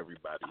out of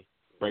everybody.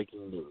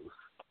 Breaking news.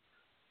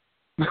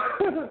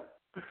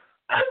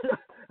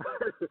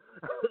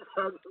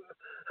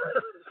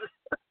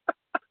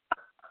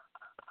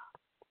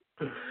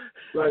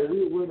 Like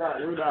we're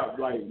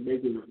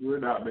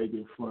not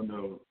making fun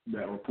of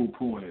that or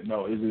poo-pooing it.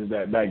 No, it's just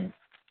that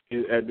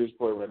at this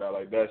point right now,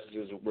 like that's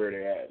just where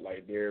they're at.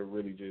 Like they're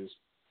really just,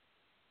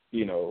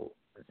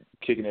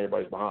 kicking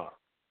everybody's behind.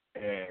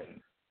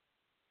 And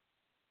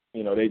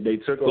they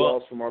took a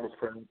loss from Arbor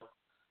Prep.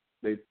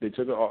 They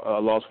took a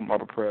loss from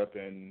Arbor Prep,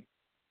 and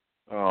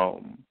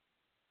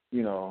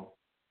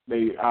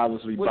they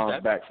obviously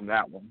bounced back from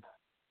that one.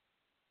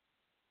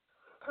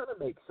 Kind of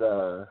makes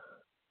that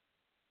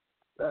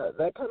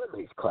kind of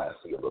makes Class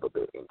C a little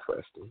bit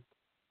interesting.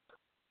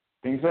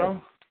 Think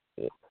so?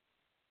 Yeah.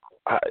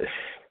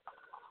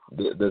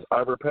 Does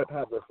Arbor Prep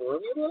have a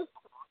formula?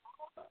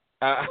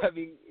 I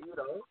mean,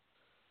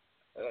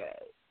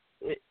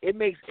 it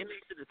makes it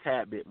a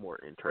tad bit more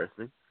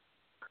interesting.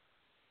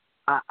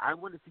 I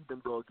want to see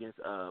them go against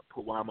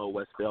Pewamo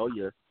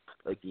Westphalia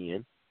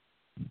again.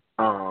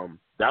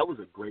 That was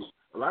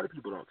a lot of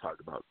people don't talk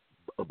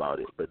about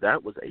it, but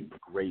that was a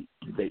great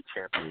state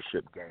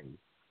championship game.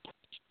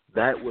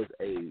 That's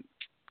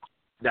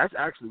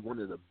actually one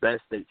of the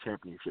best state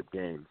championship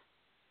games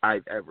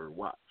I've ever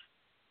watched.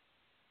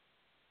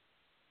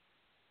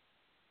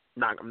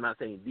 I'm not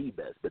saying the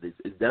best, but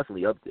it's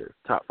definitely up there,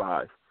 top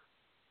 5.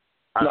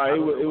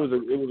 It was a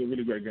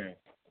really great game.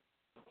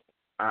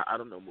 I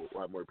don't know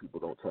why more people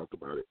don't talk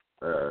about it.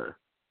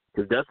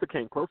 Because Desta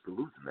came close to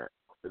losing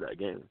that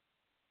game.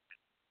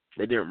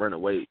 They didn't run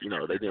away.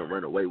 They didn't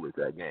run away with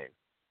that game.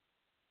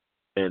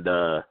 And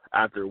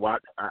after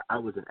I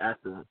wasn't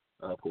at the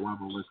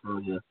Pewamo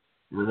Westphalia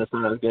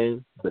Renaissance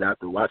game, but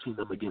after watching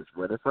them against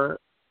Renaissance,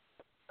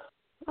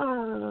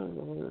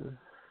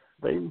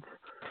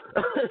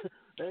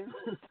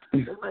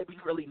 they might be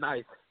really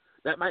nice.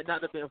 That might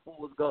not have been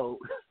fool's gold.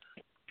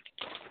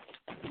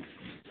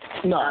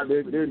 No,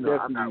 they're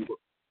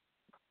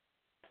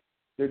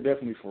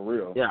definitely for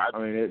real. Yeah,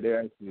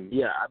 they're actually.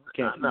 Yeah,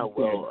 I'm not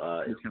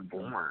well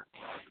informed.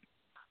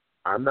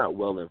 I'm not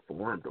well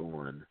informed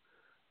on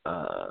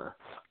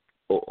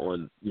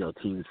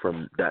teams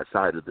from that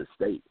side of the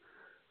state,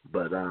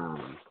 but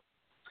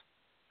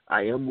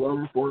I am well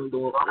informed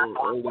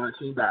on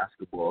watching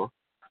basketball.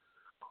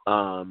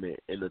 And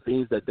the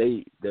things that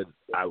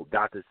I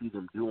got to see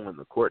them do on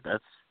the court,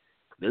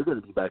 they're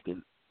going to be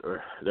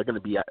they're going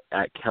to be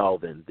at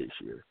Calvin this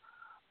year.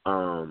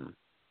 I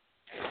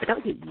got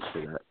to get used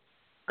to that.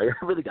 I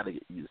really got to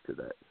get used to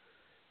that.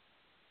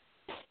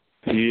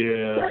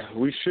 Yeah,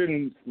 we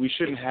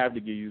shouldn't have to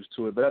get used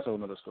to it, but that's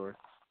another story.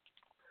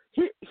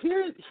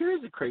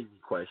 Here's a crazy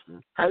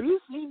question. Have you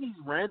seen these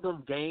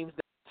random games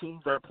that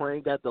teams are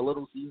playing at the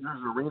Little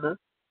Caesars Arena?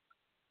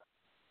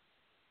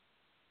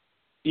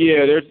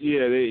 Little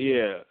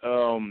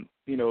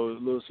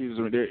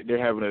Caesars,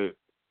 they're having a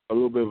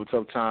little bit of a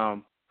tough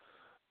time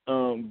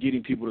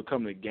getting people to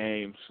come to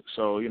games.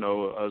 So,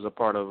 as a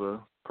part of a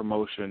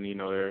promotion,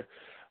 they're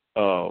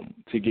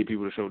to get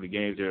people to show the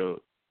games, they'll,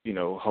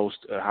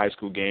 host a high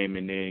school game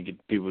and then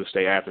get people to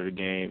stay after the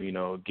game,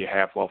 get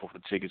half off of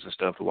the tickets and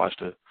stuff to watch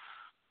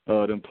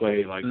them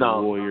play like the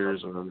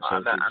Warriors or the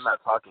Celtics. I'm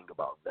not talking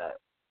about that.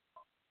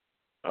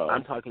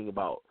 I'm talking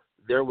about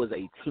there were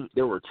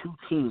 2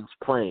 teams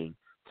playing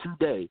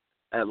today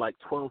at like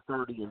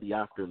 12:30 in the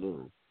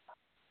afternoon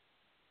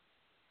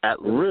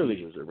at Little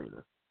Caesars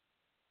Arena.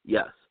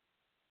 Yes.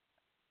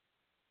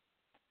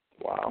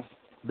 Wow.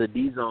 The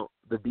D-Zone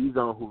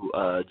who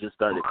just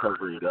started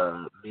covering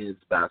men's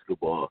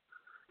basketball,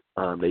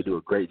 they do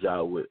a great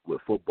job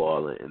with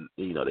football, and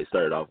they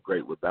started off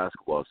great with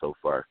basketball so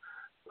far,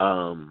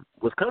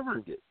 was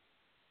covering it.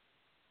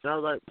 And I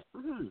was like,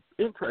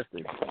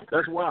 interesting.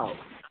 That's wild.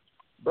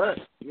 But,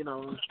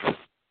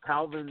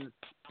 Calvin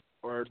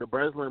or the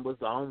Breslin was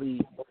the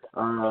only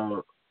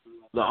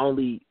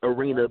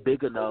arena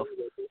big enough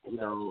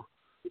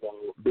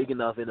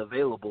and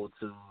available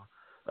to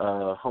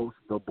host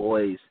the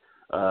boys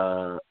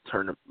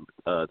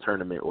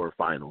tournament or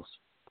finals,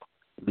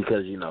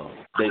 because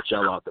they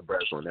shell out the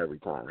Breslin every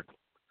time.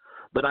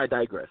 But I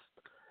digress.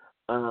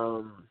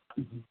 But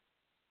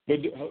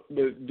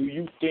do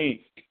you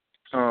think,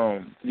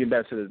 get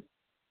back to the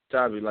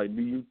topic, like,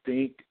 do you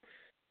think?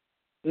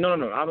 No,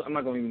 I'm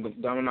not even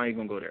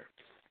gonna go there.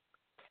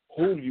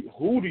 Who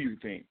do you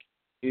think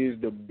is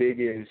the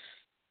biggest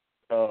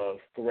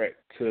threat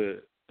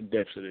to the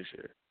depths of this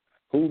year?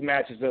 Who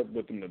matches up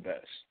with them the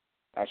best?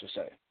 I should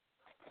say.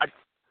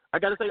 I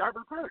gotta say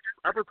Arbor Prep.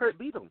 Arbor Prep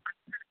beat them.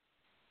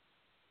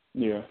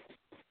 Yeah,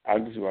 I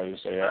can see why you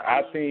say that.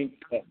 I think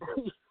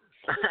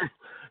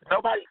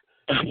nobody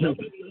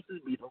else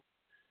has beat them.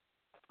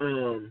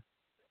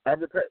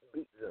 Arbor Prep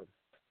beat them.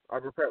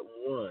 Arbor Prep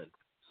won.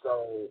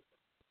 So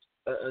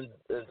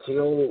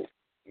until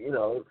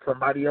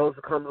somebody else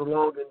comes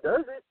along and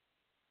does it,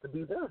 to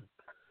be them.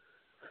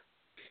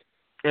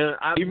 And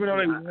even though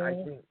I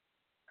think,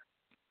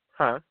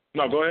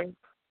 No, go ahead.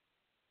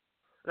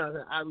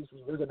 No,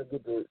 obviously we're gonna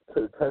get to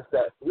test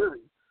that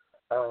theory,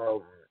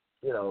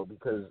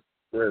 because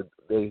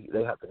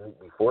they have to meet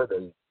before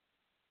they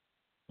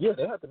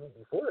have to meet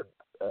before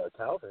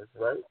Calvin,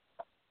 right?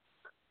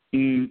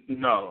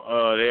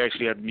 No, they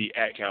actually have to meet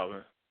at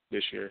Calvin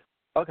this year.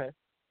 Okay.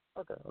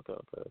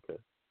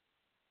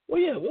 Well,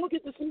 yeah, we'll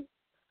get to see.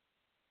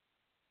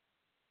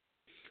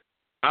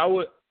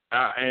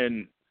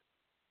 And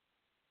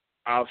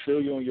I'll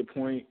feel you on your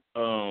point.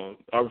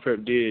 Arbor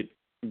Prep did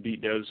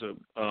beat Delta.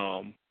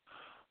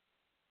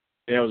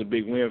 That was a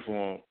big win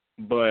for him.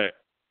 But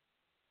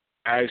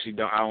I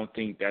don't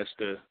think that's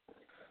the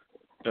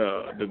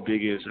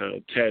biggest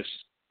test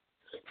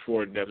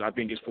for Delta. I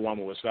think it's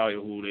Pewamo Westphalia,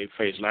 who they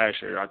faced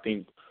last year. I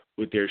think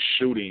with their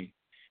shooting,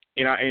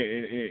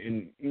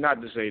 and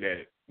not to say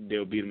that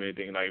they'll beat them or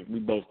anything. Like, we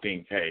both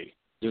think, hey,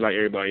 just like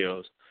everybody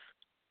else,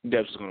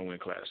 Delta's going to win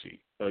Class C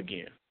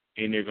again,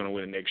 and they're going to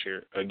win it next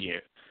year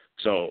again.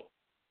 So,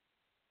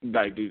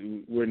 like,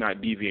 we're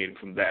not deviating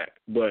from that.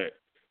 But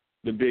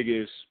the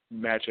biggest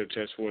matchup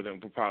test for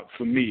them,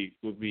 for me,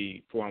 would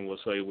be Pewamo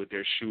Westphalia with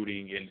their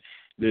shooting and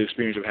the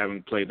experience of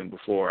having played them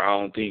before. I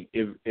don't think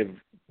if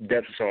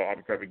Delta saw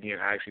Arbor Prep again,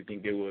 I actually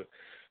think they would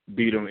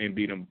beat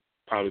them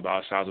probably by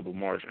a sizable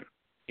margin.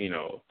 I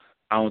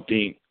don't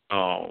think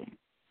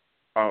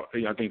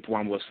I think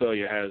Pewamo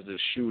Westphalia has the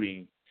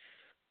shooting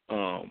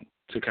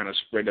to kind of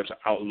spread that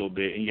out a little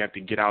bit, and you have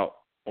to get out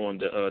on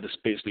the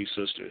Spitsley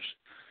sisters.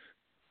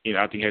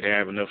 I think you have to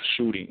have enough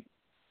shooting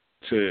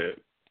to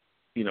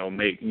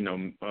make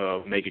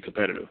it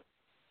competitive.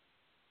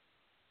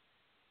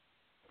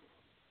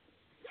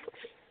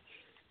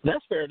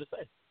 That's fair to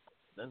say.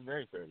 That's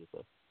very fair to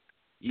say.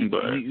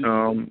 But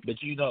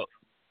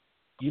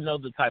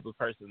the type of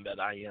person that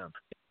I am.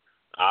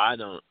 I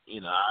don't,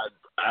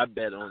 I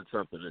bet on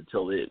something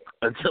until it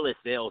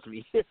fails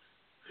me.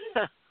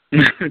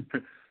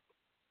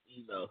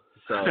 So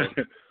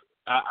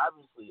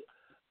obviously,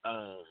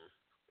 I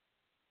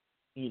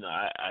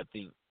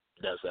think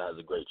Delta has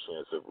a great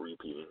chance of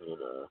repeating,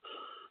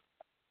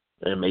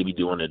 and maybe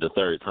doing it a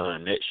third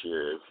time next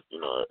year if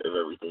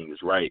everything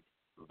is right.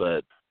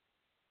 But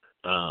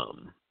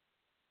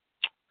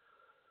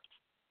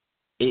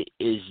it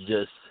is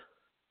just,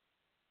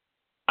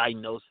 I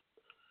know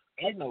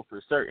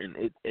for certain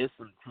it's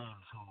some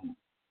teams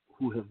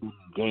who have been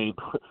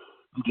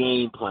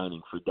game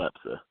planning for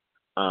Delta.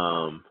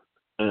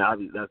 And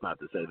obviously that's not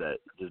to say that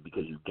just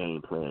because you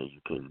game plan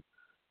you can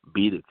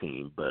beat a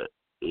team, but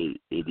it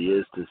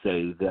is to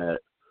say that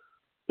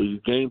if you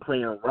game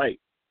plan right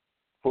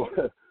for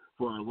a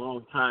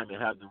long time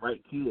and have the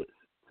right kids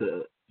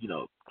to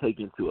take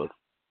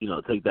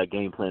that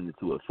game plan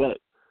into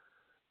effect,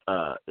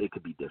 it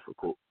could be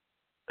difficult,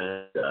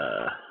 and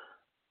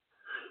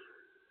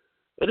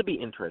it'll be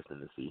interesting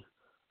to see.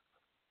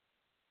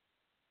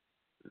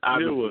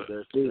 Obviously,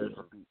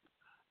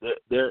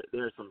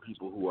 there's some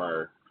people who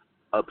are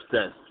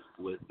obsessed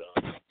with.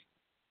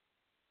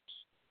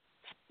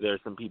 There are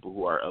some people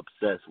who are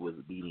obsessed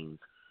with beating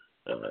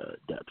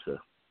Delta,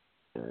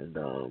 and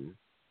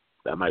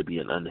that might be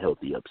an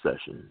unhealthy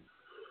obsession.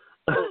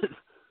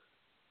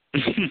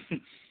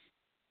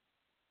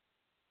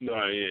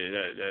 No, yeah,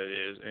 that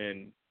is,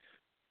 and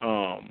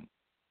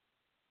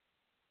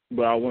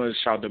but I want to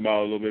shout them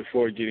out a little bit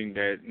before getting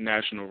that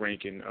national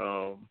ranking.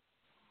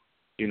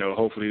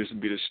 Hopefully this will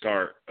be the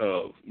start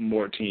of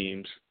more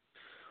teams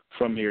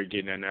from here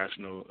getting that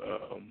national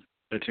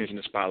attention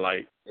and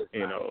spotlight.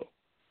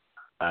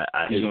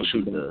 I hate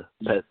to be the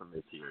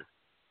pessimist here.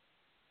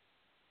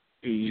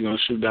 He's gonna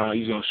shoot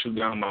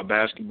down my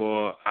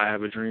basketball. I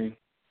have a dream.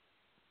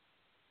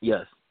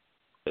 Yes.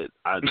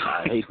 I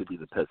hate to be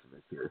the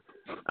pessimist here.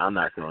 I'm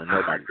not showing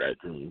nobody that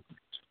dream.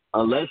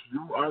 Unless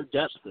you are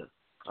Delta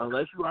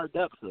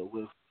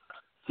with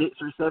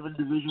 6 or 7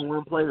 Division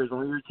I players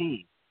on your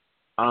team,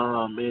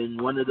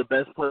 and one of the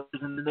best players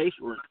in the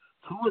nation, or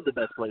 2 of the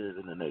best players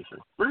in the nation,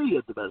 3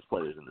 of the best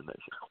players in the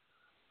nation,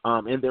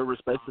 in their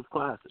respective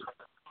classes.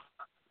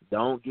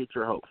 Don't get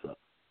your hopes up.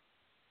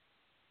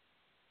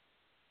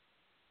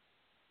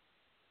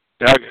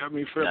 I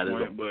mean, fair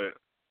point, but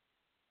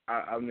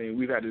I mean,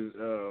 we've had this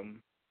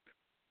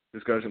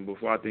discussion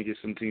before. I think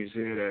it's some teams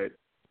here that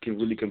can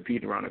really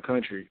compete around the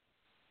country,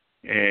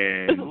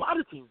 and there's a lot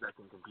of teams that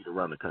can compete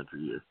around the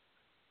country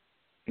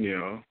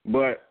here.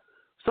 But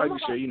some like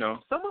you say,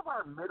 some of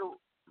our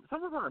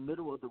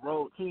middle of the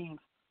road teams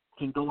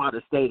can go out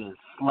of state and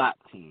slap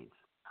teams,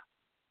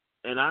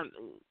 and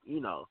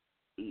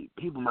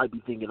people might be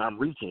thinking I'm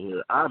reaching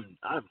here. I'm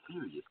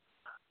serious.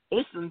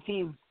 It's some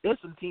teams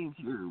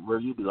here where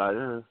you be like,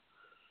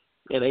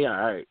 yeah, they all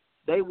right.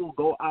 They will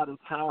go out of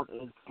town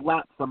and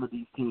slap some of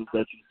these teams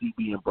that you see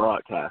being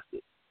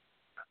broadcasted.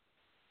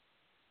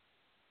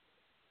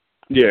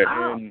 Yeah,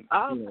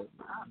 I'll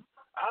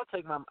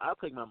take my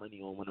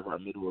money on one of our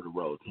middle of the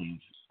road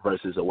teams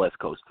versus a West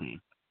Coast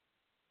team.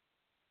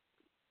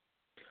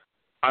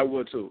 I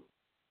would too,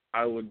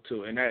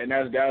 and that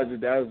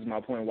was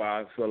my point.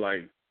 Why I feel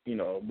like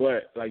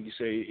but like you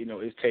say,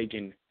 it's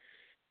taking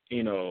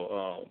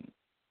a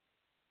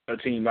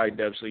team like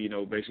Dempsey,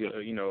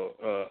 basically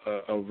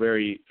a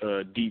very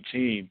deep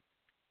team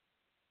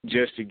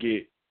just to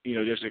get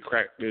just to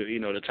crack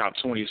the top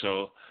 20.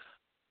 So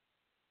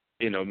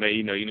you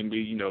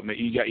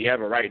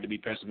have a right to be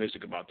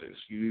pessimistic about this.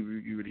 You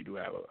really do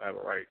have a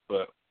right,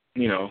 but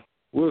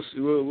we'll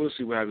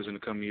see what happens in the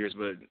coming years.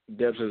 But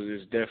Dempsey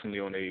is definitely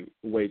on a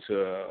way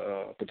to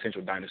a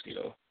potential dynasty,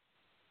 though.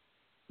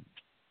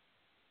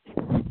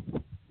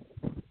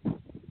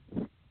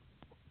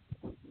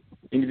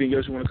 Anything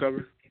else you want to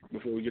cover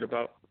before we get up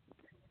out?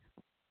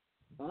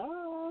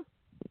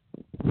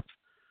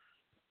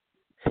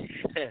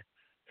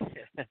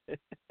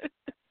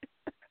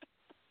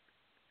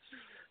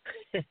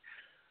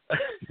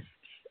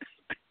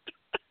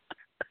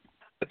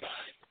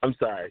 I'm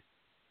sorry.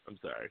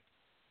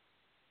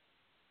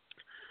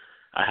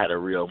 I had a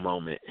real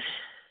moment.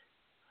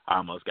 I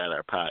almost got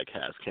our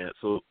podcast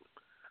canceled.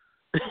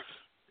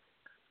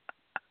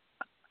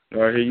 All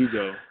right, here you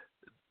go.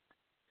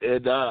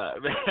 And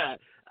man,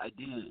 I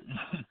did.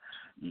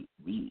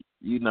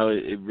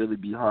 It really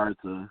be hard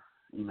to,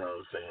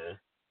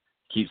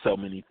 keep so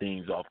many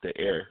things off the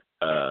air.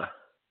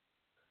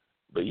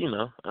 But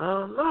no,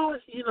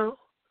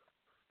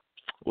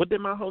 what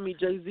did my homie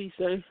Jay-Z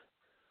say?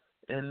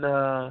 And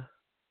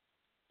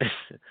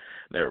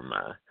never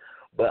mind.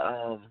 But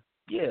I'm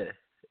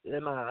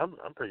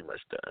pretty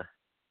much done.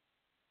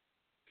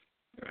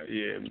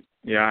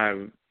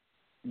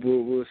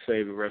 We'll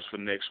save the rest for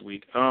next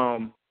week.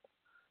 Any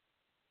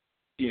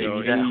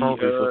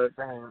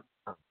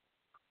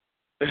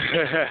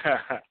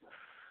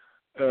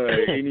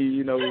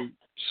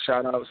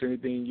shout outs,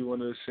 anything you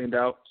want to send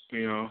out?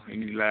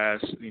 Any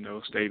last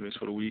statements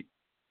for the week?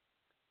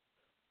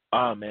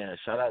 Oh man,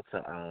 shout out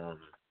to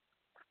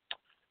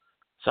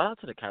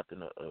the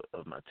captain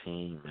of my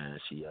team, man.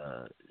 She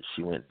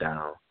went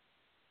down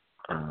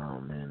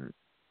and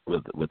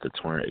with the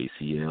torn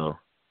ACL,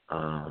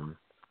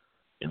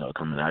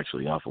 coming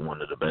actually off of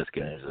one of the best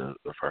games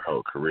of her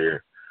whole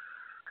career.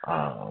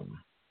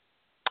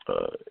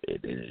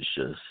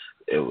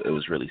 It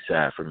was really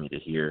sad for me to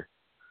hear.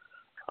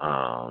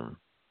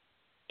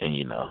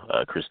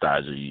 Chris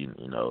Dodger,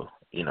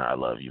 I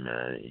love you,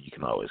 man. You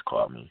can always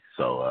call me.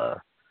 So,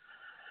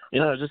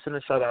 just send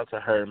a shout out to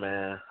her,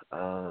 man.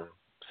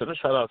 Send a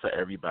shout out to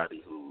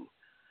everybody who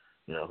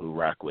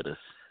rock with us.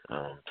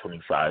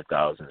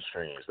 25,000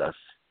 streams. That's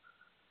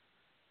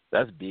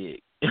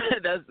big.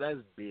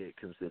 that's big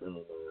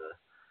considering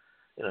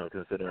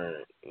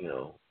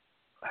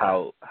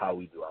how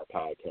we do our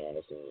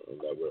podcast and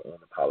that we're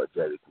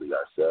unapologetically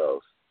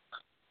ourselves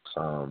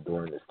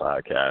during this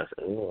podcast.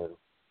 And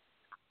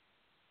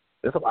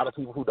there's a lot of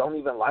people who don't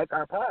even like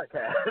our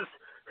podcast.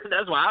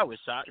 That's why I was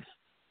shocked.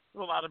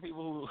 There's a lot of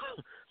people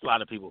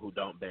who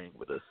don't bang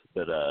with us,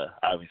 but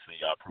obviously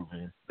y'all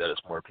proving that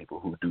it's more people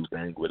who do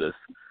bang with us,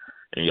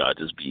 and y'all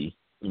just be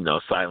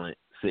silent,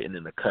 sitting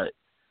in the cut.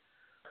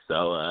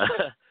 So I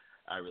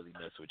really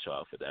mess with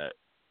y'all for that.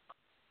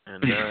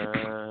 And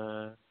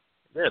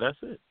yeah, that's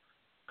it.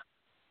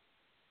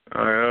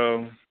 All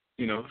right,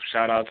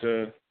 shout out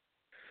to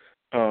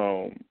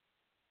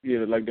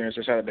like Darren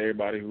said, shout out to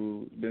everybody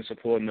who's been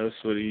supporting us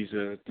for these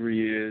 3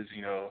 years.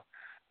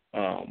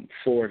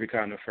 4 if you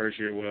count the first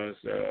year was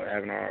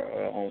having our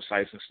own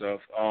sites and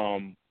stuff.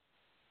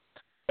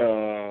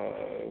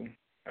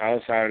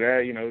 Outside of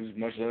that, just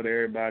much love to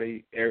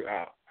everybody.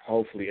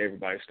 Hopefully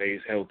everybody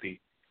stays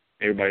healthy.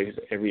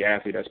 Every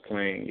athlete that's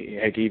playing,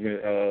 heck, even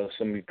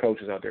some of the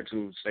coaches out there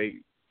too.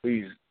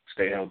 Please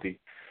stay healthy.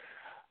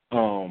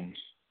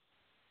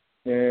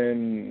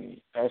 And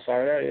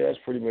outside of that, that's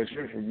pretty much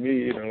it for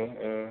me.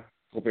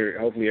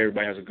 Hopefully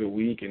everybody has a good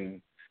week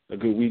and a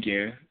good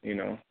weekend.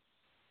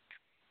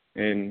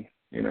 And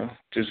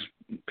just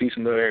peace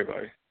and love to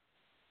everybody.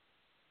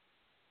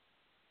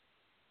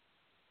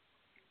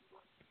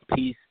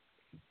 Peace,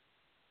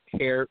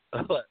 hair.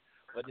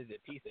 What is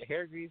it? Peace and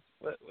hair grease.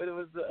 What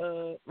was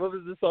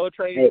the Soul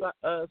Train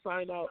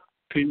sign out?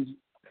 Peace,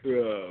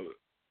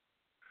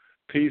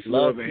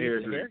 love, and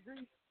hair grease.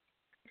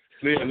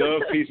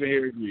 Love, peace, and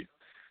hair grease.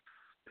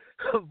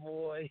 Oh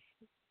boy.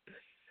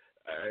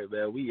 All right,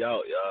 man. We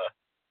out, y'all.